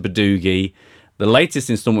we got to Badoogie. The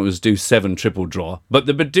latest installment was Do 7 Triple Draw. But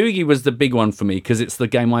the Badoogie was the big one for me because it's the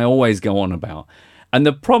game I always go on about. And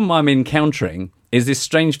the problem I'm encountering is this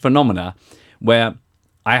strange phenomena where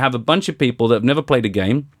I have a bunch of people that have never played a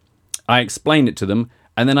game, I explain it to them,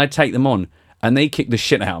 and then I take them on, and they kick the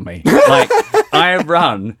shit out of me. Like, I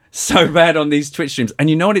run so bad on these Twitch streams. And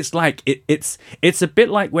you know what it's like? It's a bit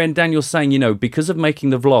like when Daniel's saying, because of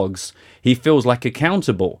making the vlogs, he feels like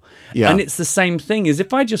accountable. Yeah. And it's the same thing as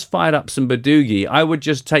if I just fired up some Badoogie, I would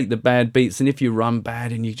just take the bad beats. And if you run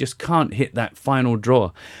bad and you just can't hit that final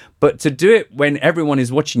draw. But to do it when everyone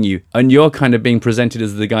is watching you and you're kind of being presented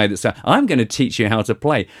as the guy that's saying, I'm going to teach you how to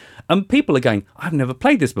play. And people are going, I've never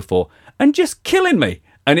played this before. And just killing me.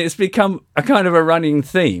 And it's become a kind of a running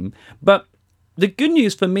theme. But the good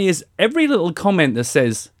news for me is every little comment that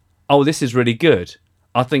says, oh, this is really good,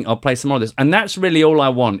 I think I'll play some more of this. And that's really all I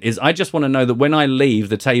want, is I just want to know that when I leave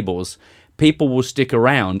the tables, people will stick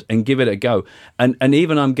around and give it a go. And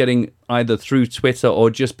even I'm getting either through Twitter or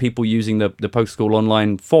just people using the Poker School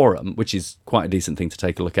Online forum, which is quite a decent thing to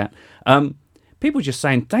take a look at. People just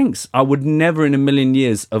saying, thanks. I would never in a million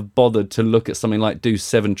years have bothered to look at something like Do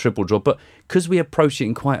 7 Triple Draw. But because we approach it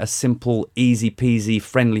in quite a simple, easy peasy,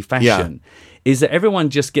 friendly fashion, is that everyone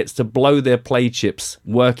just gets to blow their play chips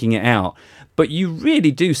working it out. But you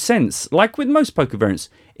really do sense, like with most poker variants,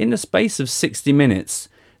 in the space of 60 minutes,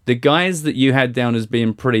 the guys that you had down as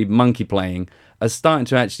being pretty monkey playing are starting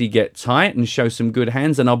to actually get tight and show some good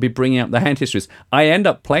hands, and I'll be bringing up the hand histories. I end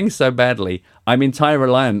up playing so badly, I'm entirely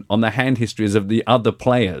reliant on the hand histories of the other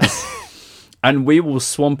players. And we will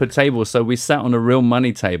swamp a table. So we sat on a real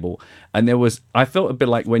money table, and I felt a bit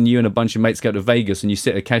like when you and a bunch of mates go to Vegas and you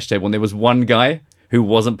sit at a cash table and there was one guy who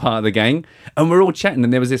wasn't part of the gang, and we're all chatting,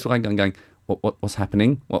 and there was this one going, what's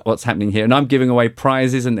happening? What's happening here? And I'm giving away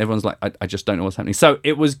prizes, and everyone's like, I just don't know what's happening. So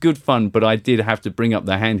it was good fun, but I did have to bring up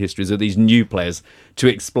the hand histories of these new players to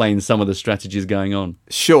explain some of the strategies going on.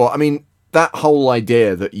 Sure. I mean, that whole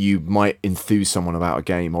idea that you might enthuse someone about a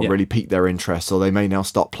game or really pique their interest, or they may now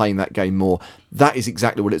start playing that game more, that is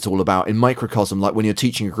exactly what it's all about. In Microcosm, like when you're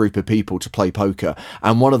teaching a group of people to play poker,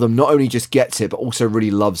 and one of them not only just gets it, but also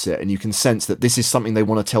really loves it, and you can sense that this is something they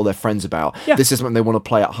want to tell their friends about. Yeah. This is something they want to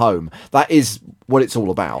play at home. That is what it's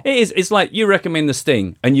all about. It is. It's like you recommend the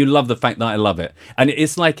Sting, and you love the fact that I love it. And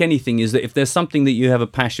it's like anything, is that if there's something that you have a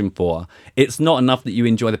passion for, it's not enough that you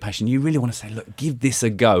enjoy the passion. You really want to say, look, give this a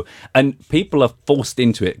go. And people are forced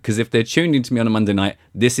into it, because if they're tuned into me on a Monday night,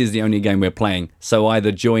 this is the only game we're playing. So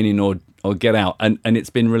either join in or get out, and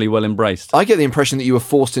it's been really well embraced. I get the impression that you were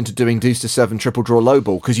forced into doing Deuce to 7 triple draw low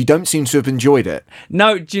ball, because you don't seem to have enjoyed it.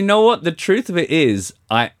 No, do you know what? The truth of it is,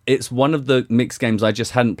 it's one of the mixed games I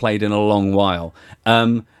just hadn't played in a long while.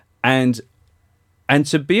 And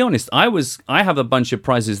to be honest, I have a bunch of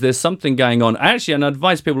prizes. There's something going on. Actually, and I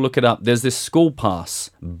advise people look it up. There's this school pass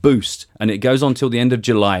boost, and it goes on till the end of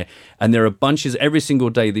July. And there are bunches every single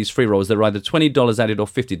day, these free rolls. They're either $20 added or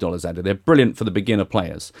 $50 added. They're brilliant for the beginner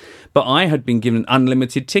players. But I had been given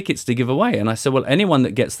unlimited tickets to give away. And I said, well, anyone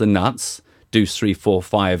that gets the nuts, Deuce 3, 4,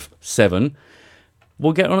 5, 7...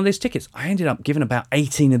 we'll get one of these tickets. I ended up giving about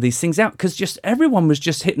 18 of these things out, because just everyone was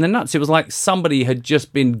just hitting the nuts. It was like somebody had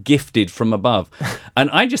just been gifted from above. And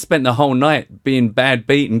I just spent the whole night being bad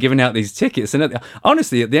beat and giving out these tickets. And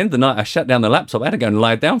honestly, at the end of the night, I shut down the laptop. I had to go and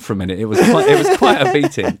lie down for a minute. It was quite a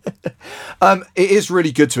beating. It is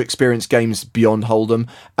really good to experience games beyond Hold'em,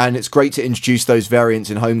 and it's great to introduce those variants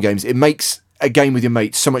in home games. It makes a game with your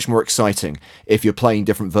mates so much more exciting if you're playing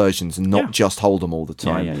different versions and not just Hold'em all the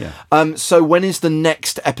time. So when is the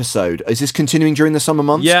next episode? Is this continuing during the summer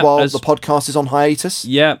months while the podcast is on hiatus?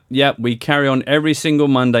 Yeah. We carry on every single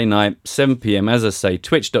Monday night, 7 p.m. As I say,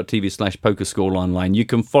 twitch.tv/PokerSchoolOnline. You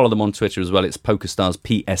can follow them on Twitter as well. It's PokerStars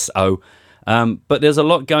PSO. But there's a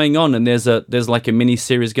lot going on, and there's like a mini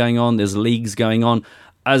series going on. There's leagues going on.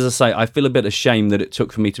 As I say, I feel a bit ashamed that it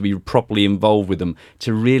took for me to be properly involved with them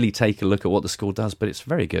to really take a look at what the school does, but it's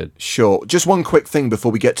very good. Sure. Just one quick thing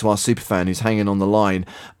before we get to our superfan who's hanging on the line.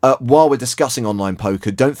 While we're discussing online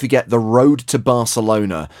poker, don't forget the road to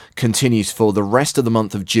Barcelona continues for the rest of the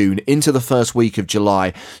month of June into the first week of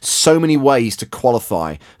July. So many ways to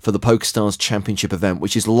qualify for the PokerStars Championship event,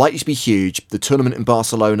 which is likely to be huge. The tournament in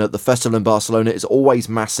Barcelona, the festival in Barcelona is always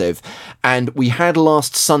massive. And we had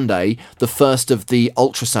last Sunday the first of the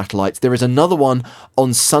Ultra Satellites. There is another one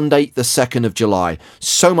on Sunday, the 2nd of July.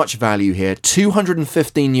 So much value here.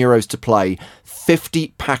 €215 to play. 50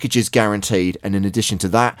 packages guaranteed. And in addition to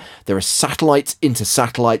that, there are satellites into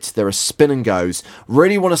satellites. There are spin and goes.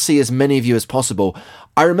 Really want to see as many of you as possible.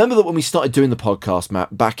 I remember that when we started doing the podcast,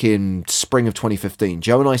 Matt, back in spring of 2015,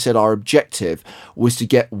 Joe and I said our objective was to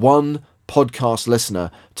get one podcast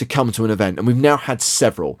listener to come to an event. And we've now had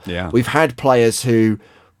several. Yeah. We've had players who,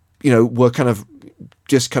 were kind of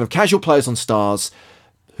casual players on Stars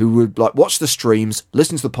who would like watch the streams,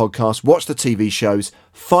 listen to the podcast, watch the TV shows,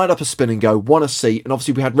 fired up a spin and go, want a seat. And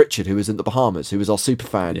obviously we had Richard, who was in the Bahamas, who was our super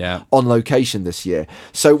fan on location this year.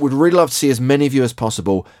 So we'd really love to see as many of you as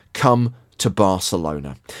possible come to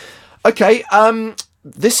Barcelona. Okay,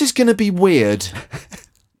 this is going to be weird.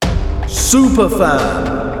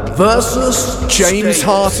 Superfan versus James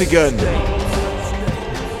Hartigan.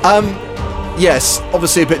 Yes,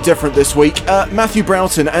 obviously a bit different this week. Matthew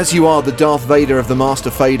Broughton, as you are the Darth Vader of the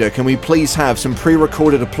Master Fader, can we please have some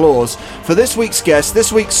pre-recorded applause for this week's guest,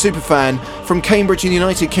 this week's superfan from Cambridge in the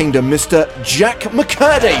United Kingdom, Mr. Jack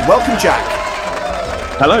McCurdy. Welcome, Jack.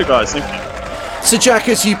 Hello, guys. Thank you. So, Jack,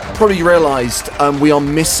 as you probably realised, we are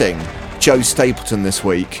missing Joe Stapleton this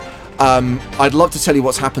week. I'd love to tell you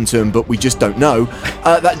what's happened to him, but we just don't know.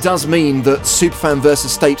 That does mean that Superfan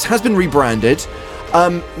vs. Stapes has been rebranded.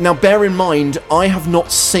 Now, bear in mind, I have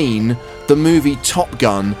not seen the movie Top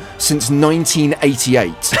Gun since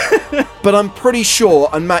 1988. But I'm pretty sure,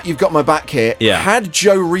 and Matt, you've got my back here, had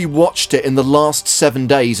Joe rewatched it in the last 7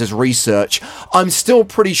 days as research, I'm still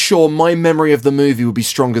pretty sure my memory of the movie would be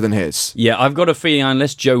stronger than his. Yeah, I've got a feeling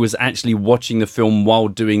unless Joe was actually watching the film while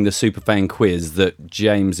doing the Superfan quiz, that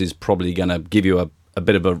James is probably going to give you a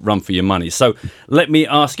bit of a run for your money. So let me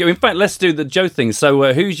ask you. In fact, let's do the Joe thing.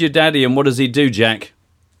 So who's your daddy and what does he do, Jack?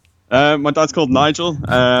 My dad's called Nigel,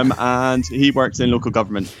 and he works in local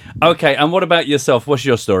government. Okay, and what about yourself? What's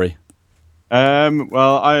your story?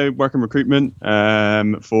 Well, I work in recruitment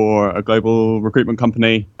for a global recruitment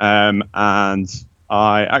company, and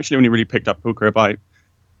I actually only really picked up poker about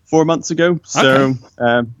 4 months ago, so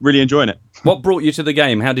really enjoying it. What brought you to the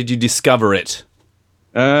game? How did you discover it?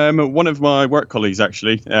 One of my work colleagues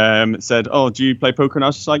actually said, "Oh, do you play poker?" And I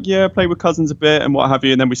was just like, "Yeah, I play with cousins a bit and what have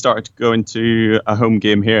you." And then we started to go into a home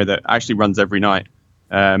game here that actually runs every night.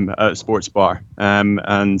 at a sports bar,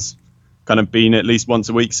 and kind of been at least once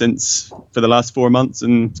a week for the last 4 months,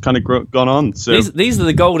 and it's kind of gone on. So these are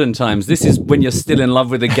the golden times. This is when you're still in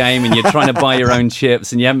love with the game and you're trying to buy your own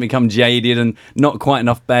chips and you haven't become jaded and not quite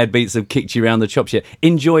enough bad beats have kicked you around the chops yet.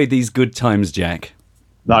 Enjoy these good times, Jack.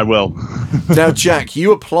 I will. Now, Jack,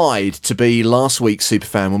 you applied to be last week's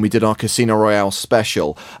Superfan when we did our Casino Royale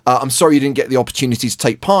special. I'm sorry you didn't get the opportunity to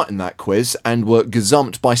take part in that quiz and were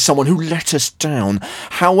gazumped by someone who let us down.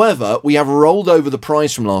 However, we have rolled over the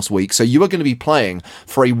prize from last week, so you are going to be playing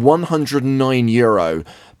for a €109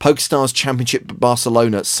 PokerStars Championship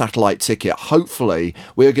Barcelona satellite ticket. Hopefully,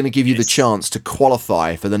 we are going to give you the chance to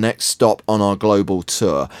qualify for the next stop on our global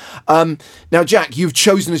tour. Now, Jack, you've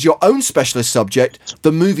chosen as your own specialist subject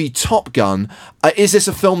the movie Top Gun. Is this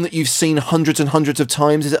a film that you've seen hundreds and hundreds of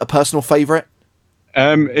times? Is it a personal favourite?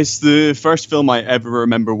 It's the first film I ever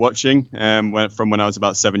remember watching from when I was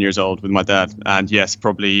about 7 years old with my dad. And yes,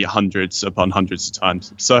 probably hundreds upon hundreds of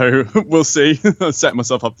times. So we'll see. I'm setting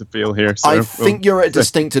myself up to fail here. So I think you're at a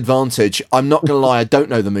distinct advantage. I'm not going to lie, I don't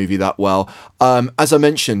know the movie that well. As I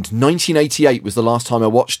mentioned, 1988 was the last time I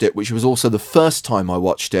watched it, which was also the first time I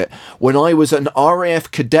watched it when I was at an RAF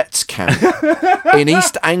cadets camp in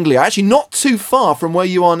East Anglia. Actually, not too far from where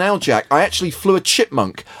you are now, Jack. I actually flew a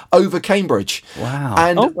Chipmunk over Cambridge. Wow.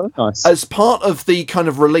 And nice. As part of the kind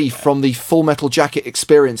of relief from the Full Metal Jacket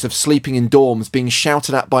experience of sleeping in dorms, being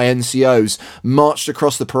shouted at by NCOs, marched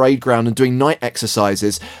across the parade ground and doing night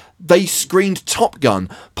exercises, they screened Top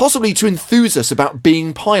Gun, possibly to enthuse us about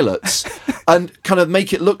being pilots and kind of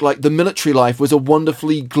make it look like the military life was a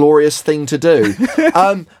wonderfully glorious thing to do.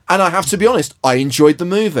 And I have to be honest, I enjoyed the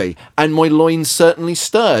movie, and my loins certainly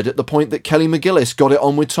stirred at the point that Kelly McGillis got it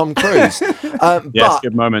on with Tom Cruise. Yes, but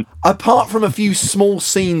good moment. apart from a few small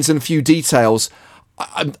scenes and a few details,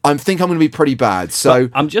 I think I'm going to be pretty bad. So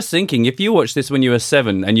I'm just thinking, if you watched this when you were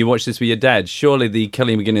 7 and you watched this with your dad, surely the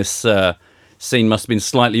Kelly McGillis scene must have been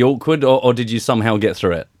slightly awkward, or did you somehow get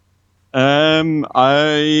through it?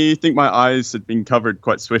 I think my eyes had been covered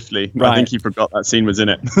quite swiftly. Right. I think he forgot that scene was in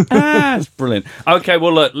it. That's brilliant. Okay,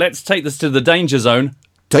 well, look, let's take this to the danger zone.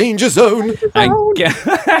 danger zone. And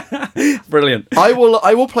brilliant. I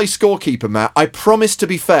will play scorekeeper, Matt. I promise to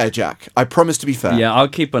be fair, Jack. I promise to be fair. Yeah, I'll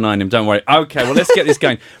keep an eye on him. Don't worry. Okay, well, let's get this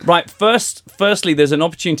going. Right, firstly, there's an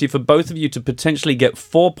opportunity for both of you to potentially get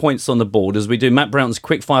 4 points on the board as we do Matt Brown's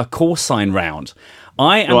quickfire call sign round.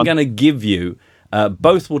 I am going to give you,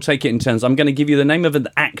 both will take it in turns. I'm going to give you the name of an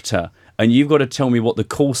actor, and you've got to tell me what the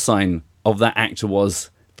call sign of that actor was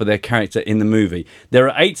for their character in the movie. There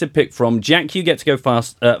are 8 to pick from. Jack, you get to go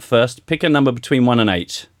first. Pick a number between 1 and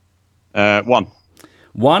 8. 1.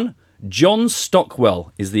 1. John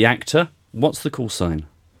Stockwell is the actor. What's the call sign?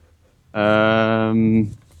 I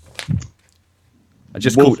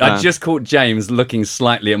just caught James looking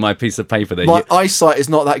slightly at my piece of paper there. My eyesight is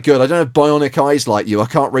not that good. I don't have bionic eyes like you. I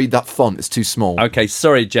can't read that font. It's too small. Okay,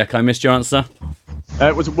 sorry, Jack. I missed your answer.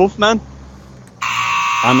 Was it Wolfman?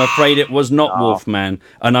 I'm afraid it was not Wolfman,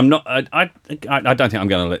 and I'm not. I don't think I'm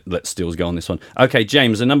going to let Steels go on this one. Okay,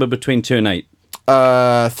 James, a number between 2 and 8.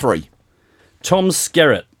 3. Tom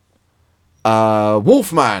Skerritt.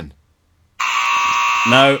 Wolfman.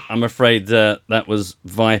 No, I'm afraid that was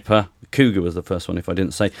Viper. Cougar was the first one, if I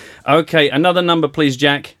didn't say. Okay, another number, please,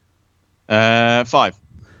 Jack. 5.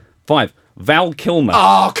 5. Val Kilmer.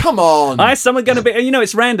 Oh, come on. Some are going to be.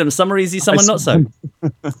 It's random. Some are easy. Some are not so.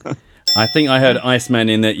 I think I heard Iceman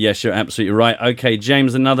in it. Yes, you're absolutely right. Okay,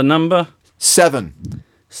 James, another number. 7.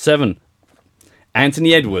 7.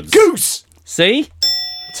 Anthony Edwards. Goose. See?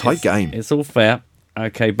 Tight game. It's all fair.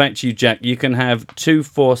 Okay, back to you, Jack. You can have 2,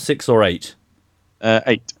 4, 6, or 8.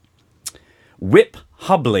 8. Whip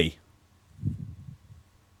Hubley.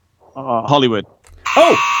 Hollywood.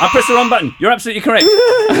 Oh, I pressed the wrong button. You're absolutely correct.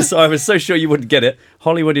 So I was so sure you wouldn't get it.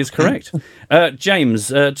 Hollywood is correct. James,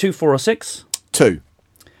 2, 4, or 6? 2.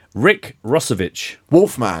 Rick Rossovich.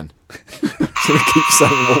 Wolfman. Should I keep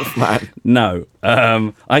saying Wolfman? No.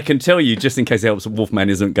 I can tell you, just in case it helps, Wolfman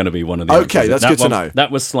isn't going to be one of the Okay, answers. that's good to know.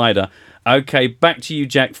 That was Slider. Okay, back to you,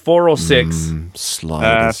 Jack. 4 or 6?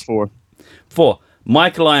 Sliders. 4. 4.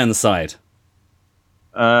 Michael Ironside.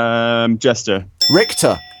 Jester.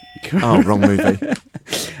 Richter. Oh, wrong movie.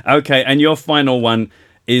 Okay, and your final one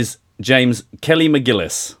is James Kelly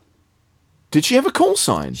McGillis. Did she have a call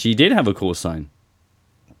sign? She did have a call sign.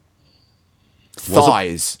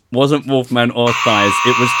 Thighs. Wasn't Wolfman or Thighs.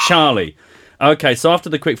 It was Charlie. Okay, so after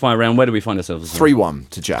the quickfire round, where do we find ourselves? 3-1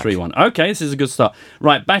 to Jack. 3-1. Okay, this is a good start.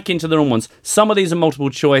 Right, back into the normal ones. Some of these are multiple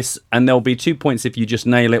choice, and there'll be 2 points if you just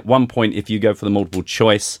nail it, 1 point if you go for the multiple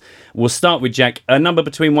choice. We'll start with Jack. A number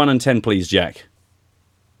between 1 and 10, please, Jack.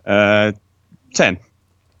 10.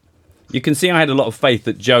 You can see I had a lot of faith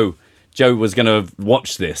that Joe was going to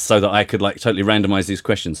watch this so that I could like totally randomize these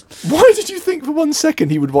questions. Why did you think for 1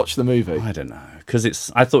 second he would watch the movie? I don't know,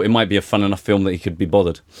 because I thought it might be a fun enough film that he could be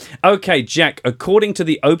bothered. Okay, Jack, according to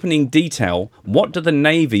the opening detail, what do the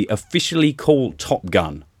Navy officially call Top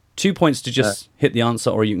Gun? 2 points to just hit the answer,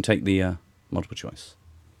 or you can take the multiple choice.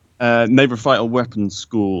 Naval Fighter Weapons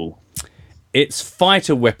School. It's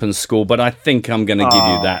Fighter Weapons School, but I think I'm going to give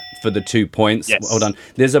you that for the 2 points. Yes. Well done.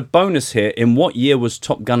 There's a bonus here. In what year was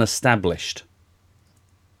Top Gun established?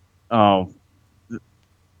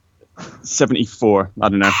 74. I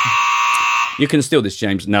don't know. You can steal this,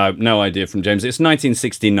 James. No idea from James. It's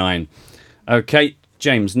 1969. Okay,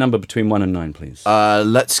 James, number between 1 and 9, please.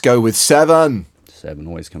 Let's go with 7. 7,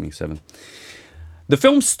 always coming 7. The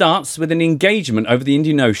film starts with an engagement over the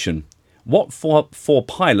Indian Ocean. What four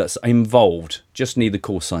pilots are involved? Just need the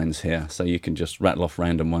call signs here, so you can just rattle off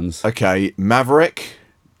random ones. Okay, Maverick.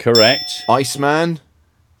 Correct. Iceman.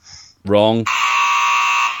 Wrong.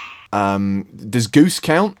 Does Goose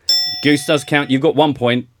count? Goose does count. You've got 1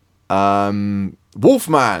 point. Wolfman.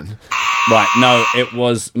 Right, no, it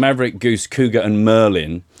was Maverick, Goose, Cougar, and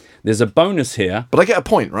Merlin. There's a bonus here. But I get a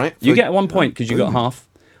point, right? You get 1 point because you got half.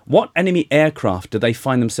 What enemy aircraft do they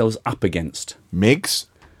find themselves up against? MiGs.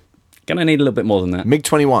 Gonna need a little bit more than that.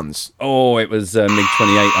 MiG-21s. Oh, it was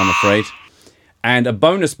MiG-28, I'm afraid. And a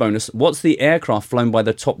bonus. What's the aircraft flown by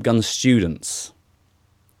the Top Gun students?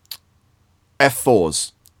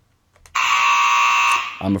 F4s.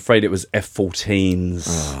 I'm afraid it was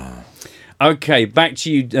F-14s. Okay, back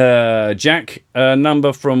to you, Jack.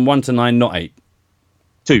 Number from 1 to 9, not 8.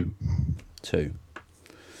 2. 2.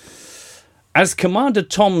 As Commander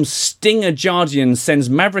Tom Stinger Jardian sends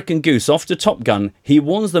Maverick and Goose off to Top Gun, he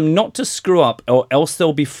warns them not to screw up or else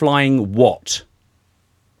they'll be flying what?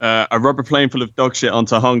 A rubber plane full of dog shit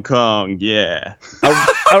onto Hong Kong, yeah.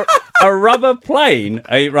 A rubber plane?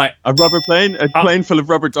 Right. A rubber plane? A plane full of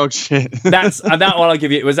rubber dog shit. That one I'll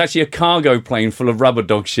give you. It was actually a cargo plane full of rubber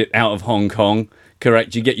dog shit out of Hong Kong.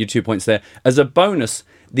 Correct, you get your 2 points there. As a bonus,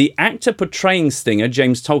 the actor portraying Stinger,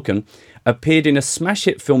 James Tolkien, appeared in a smash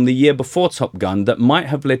hit film the year before Top Gun that might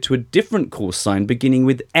have led to a different call sign beginning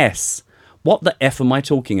with S. What the F am I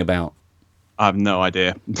talking about? I have no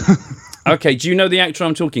idea. Okay, do you know the actor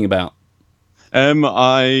I'm talking about? I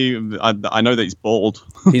know that he's bald.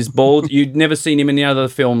 He's bald. You'd never seen him in the other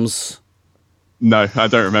films? No, I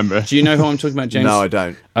don't remember. Do you know who I'm talking about, James? No, I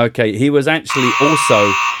don't. Okay, he was actually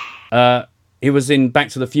also... he was in Back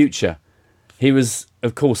to the Future. He was,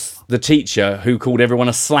 of course, the teacher who called everyone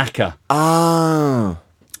a slacker. Ah.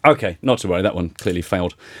 Okay, not to worry. That one clearly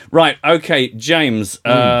failed. Right, okay, James,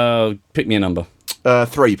 pick me a number.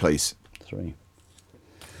 3, please. 3.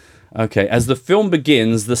 Okay, as the film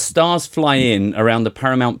begins, the stars fly in around the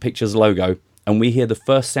Paramount Pictures logo, and we hear the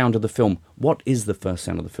first sound of the film. What is the first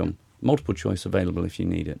sound of the film? Multiple choice available if you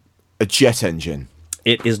need it. A jet engine.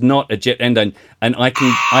 It is not a jet engine, and I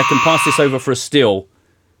can pass this over for a steal.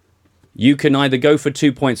 You can either go for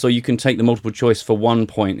 2 points or you can take the multiple choice for 1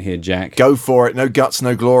 point here, Jack. Go for it. No guts,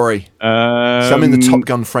 no glory. So I'm in the Top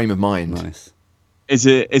Gun frame of mind. Nice. Is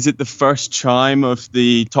it the first chime of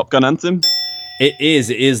the Top Gun anthem? It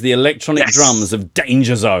is the electronic drums of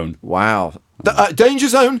Danger Zone. Wow. Danger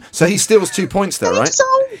Zone. So he steals 2 points there, right?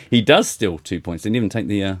 He does steal 2 points. Didn't even take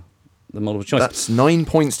the multiple choice. That's 9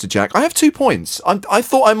 points to Jack. I have 2 points. I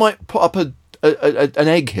thought I might put up an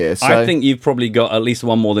egg here. So. I think you've probably got at least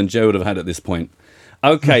one more than Joe would have had at this point.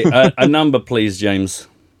 Okay, a number, please, James.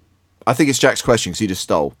 I think it's Jack's question because he just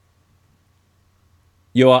stole.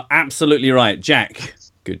 You are absolutely right, Jack.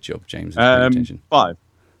 Good job, James. Attention. 5.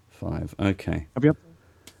 5. Okay. Have you?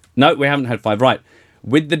 No, we haven't had 5. Right.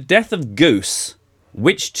 With the death of Goose,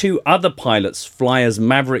 which 2 other pilots fly as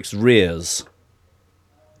Maverick's rears?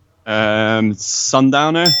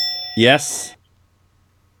 Sundowner. Yes.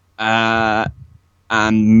 And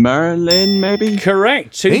Merlin, maybe?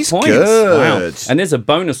 Correct. 2 He's points. good. Wow. And there's a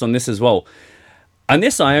bonus on this as well. And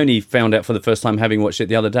this I only found out for the first time having watched it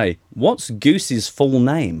the other day. What's Goose's full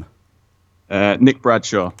name? Nick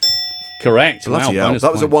Bradshaw. Correct. Bloody hell. Bonus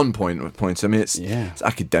That was a point. 1 point. I mean, it's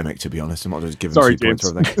academic, to be honest. I'm not just giving Sorry, 2 points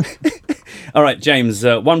or anything. All right, James.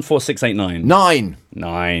 1, 4, 6, 8, 9. 9.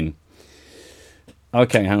 9.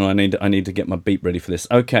 Okay, hang on. I need to get my beep ready for this.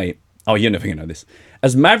 Okay. Oh, you're never going to know this.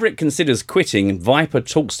 As Maverick considers quitting, Viper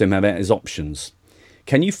talks to him about his options.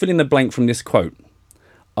 Can you fill in the blank from this quote?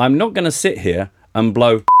 I'm not going to sit here and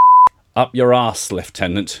blow up your ass,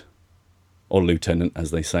 Lieutenant. Or Lieutenant,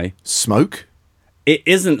 as they say. Smoke? It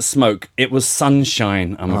isn't smoke. It was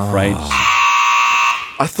sunshine, I'm afraid.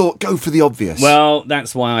 I thought go for the obvious. Well,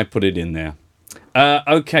 that's why I put it in there.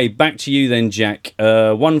 Okay, back to you then, Jack.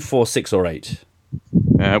 1, 4, 6, or 8?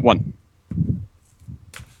 1.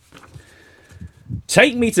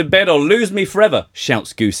 Take me to bed or lose me forever,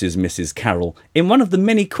 shouts Goose's Mrs. Carroll in one of the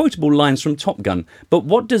many quotable lines from Top Gun. But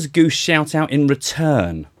what does Goose shout out in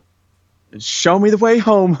return? Show me the way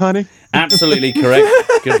home, honey. Absolutely correct.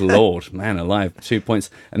 Good Lord, man alive. 2 points.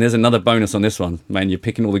 And there's another bonus on this one. Man, you're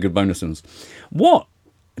picking all the good bonus ones. What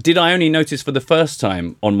did I only notice for the first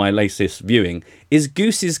time on my latest viewing is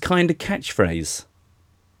Goose's kind of catchphrase?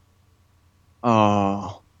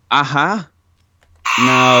 Oh. Aha.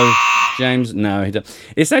 No, James, no. He don't.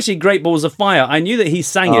 It's actually Great Balls of Fire. I knew that he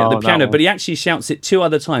sang it at the piano, but he actually shouts it 2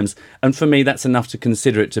 other times. And for me, that's enough to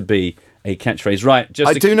consider it to be a catchphrase. Right.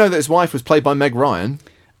 I do know that his wife was played by Meg Ryan.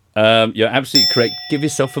 You're absolutely correct. Give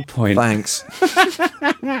yourself a point. Thanks.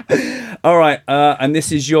 All right. And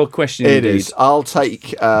this is your question. It indeed. is. I'll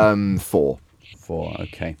take 4. 4,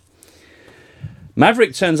 okay.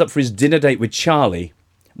 Maverick turns up for his dinner date with Charlie.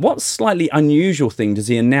 What slightly unusual thing does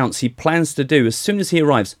he announce he plans to do as soon as he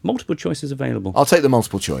arrives? Multiple choices available. I'll take the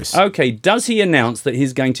multiple choice. Okay, does he announce that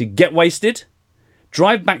he's going to get wasted,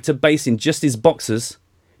 drive back to base in just his boxers,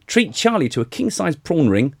 treat Charlie to a king-size prawn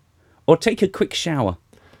ring, or take a quick shower?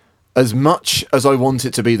 As much as I want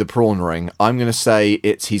it to be the prawn ring, I'm going to say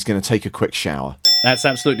he's going to take a quick shower. That's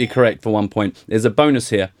absolutely correct for 1 point. There's a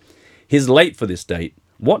bonus here. He's late for this date.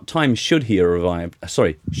 What time should he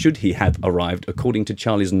have arrived according to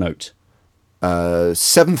Charlie's note?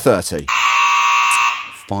 7:30.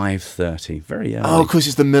 5:30. Very early. Oh, because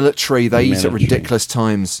it's the military. They eat at ridiculous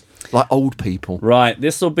times, like old people. Right.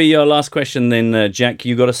 This will be your last question then, Jack.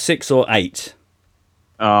 You got a 6 or 8?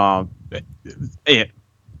 8. 8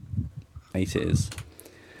 it is.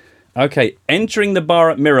 Okay. Entering the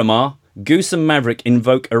bar at Miramar, Goose and Maverick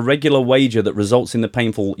invoke a regular wager that results in the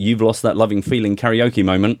painful "you've lost that loving feeling" karaoke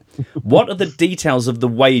moment. What are the details of the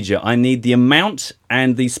wager? I need the amount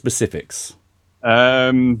and the specifics.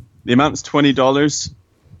 The amount's $20.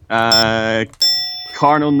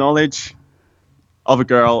 Carnal knowledge of a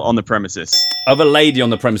girl on the premises. Of a lady on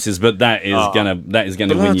the premises, but that is gonna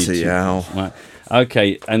win you. Bloody hell. Right.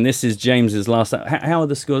 Okay, and this is James's last. How are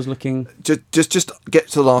the scores looking? Just get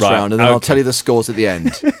to the last round, and then I'll tell you the scores at the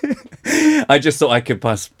end. I just thought I could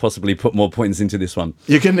possibly put more points into this one.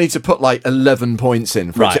 You're going to need to put like 11 points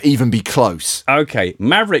in for it to even be close. Okay,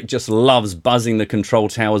 Maverick just loves buzzing the control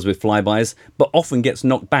towers with flybys, but often gets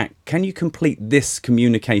knocked back. Can you complete this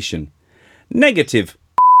communication? Negative.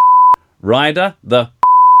 Ryder, the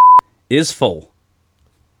is full.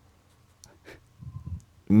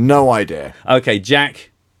 No idea. Okay,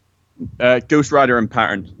 Jack. Ghost Rider and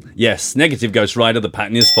pattern. Yes, negative Ghost Rider, the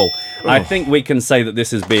pattern is full. I think we can say that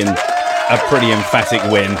this has been a pretty emphatic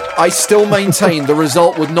win. I still maintain the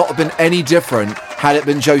result would not have been any different had it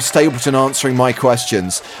been Joe Stapleton answering my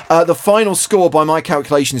questions. The final score by my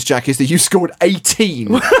calculations, Jack, is that you scored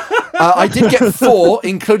 18. I did get 4,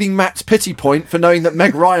 including Matt's pity point for knowing that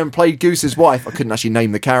Meg Ryan played Goose's wife. I couldn't actually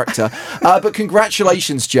name the character. But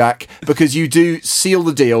congratulations, Jack, because you do seal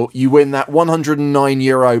the deal. You win that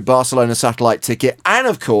 €109 Barcelona satellite ticket and,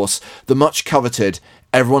 of course, the much coveted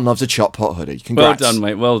Everyone Loves a Chop Hot hoodie. Congrats. Well done,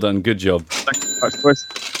 mate. Well done. Good job.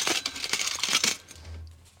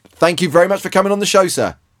 Thank you very much for coming on the show,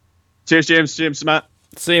 sir. Cheers, James. Cheers, Matt.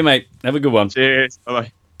 See you, mate. Have a good one. Cheers.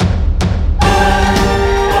 Bye-bye.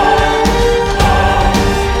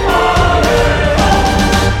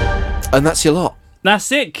 And that's your lot.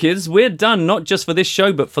 That's it, kids. We're done, not just for this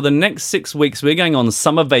show, but for the next 6 weeks. We're going on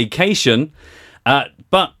summer vacation.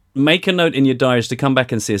 But make a note in your diaries to come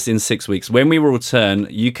back and see us in 6 weeks. When we will return,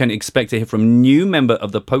 you can expect to hear from a new member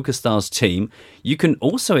of the PokerStars team. You can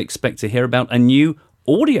also expect to hear about a new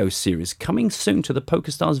audio series coming soon to the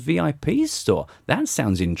PokerStars VIP store. That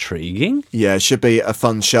sounds intriguing. Yeah, it should be a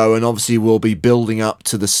fun show, and obviously we'll be building up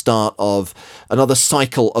to the start of another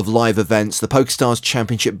cycle of live events. The PokerStars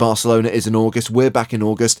Championship Barcelona is in August. We're back in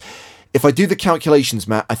August. If I do the calculations,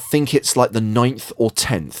 Matt, I think it's like the 9th or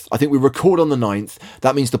 10th. I think we record on the 9th.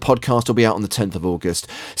 That means the podcast will be out on the 10th of August.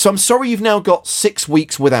 So I'm sorry you've now got 6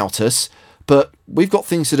 weeks without us. But we've got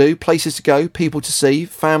things to do, places to go, people to see,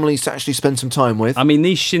 families to actually spend some time with. I mean,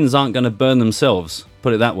 these shins aren't going to burn themselves,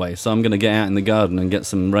 put it that way. So I'm going to get out in the garden and get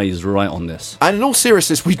some rays right on this. And in all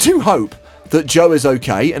seriousness, we do hope that Joe is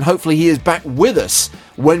okay, and hopefully he is back with us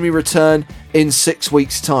when we return in 6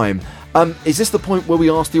 weeks' time. Is this the point where we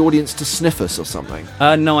ask the audience to sniff us or something?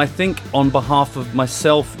 No, I think on behalf of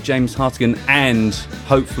myself, James Hartigan, and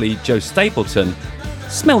hopefully Joe Stapleton,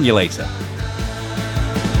 smell you later.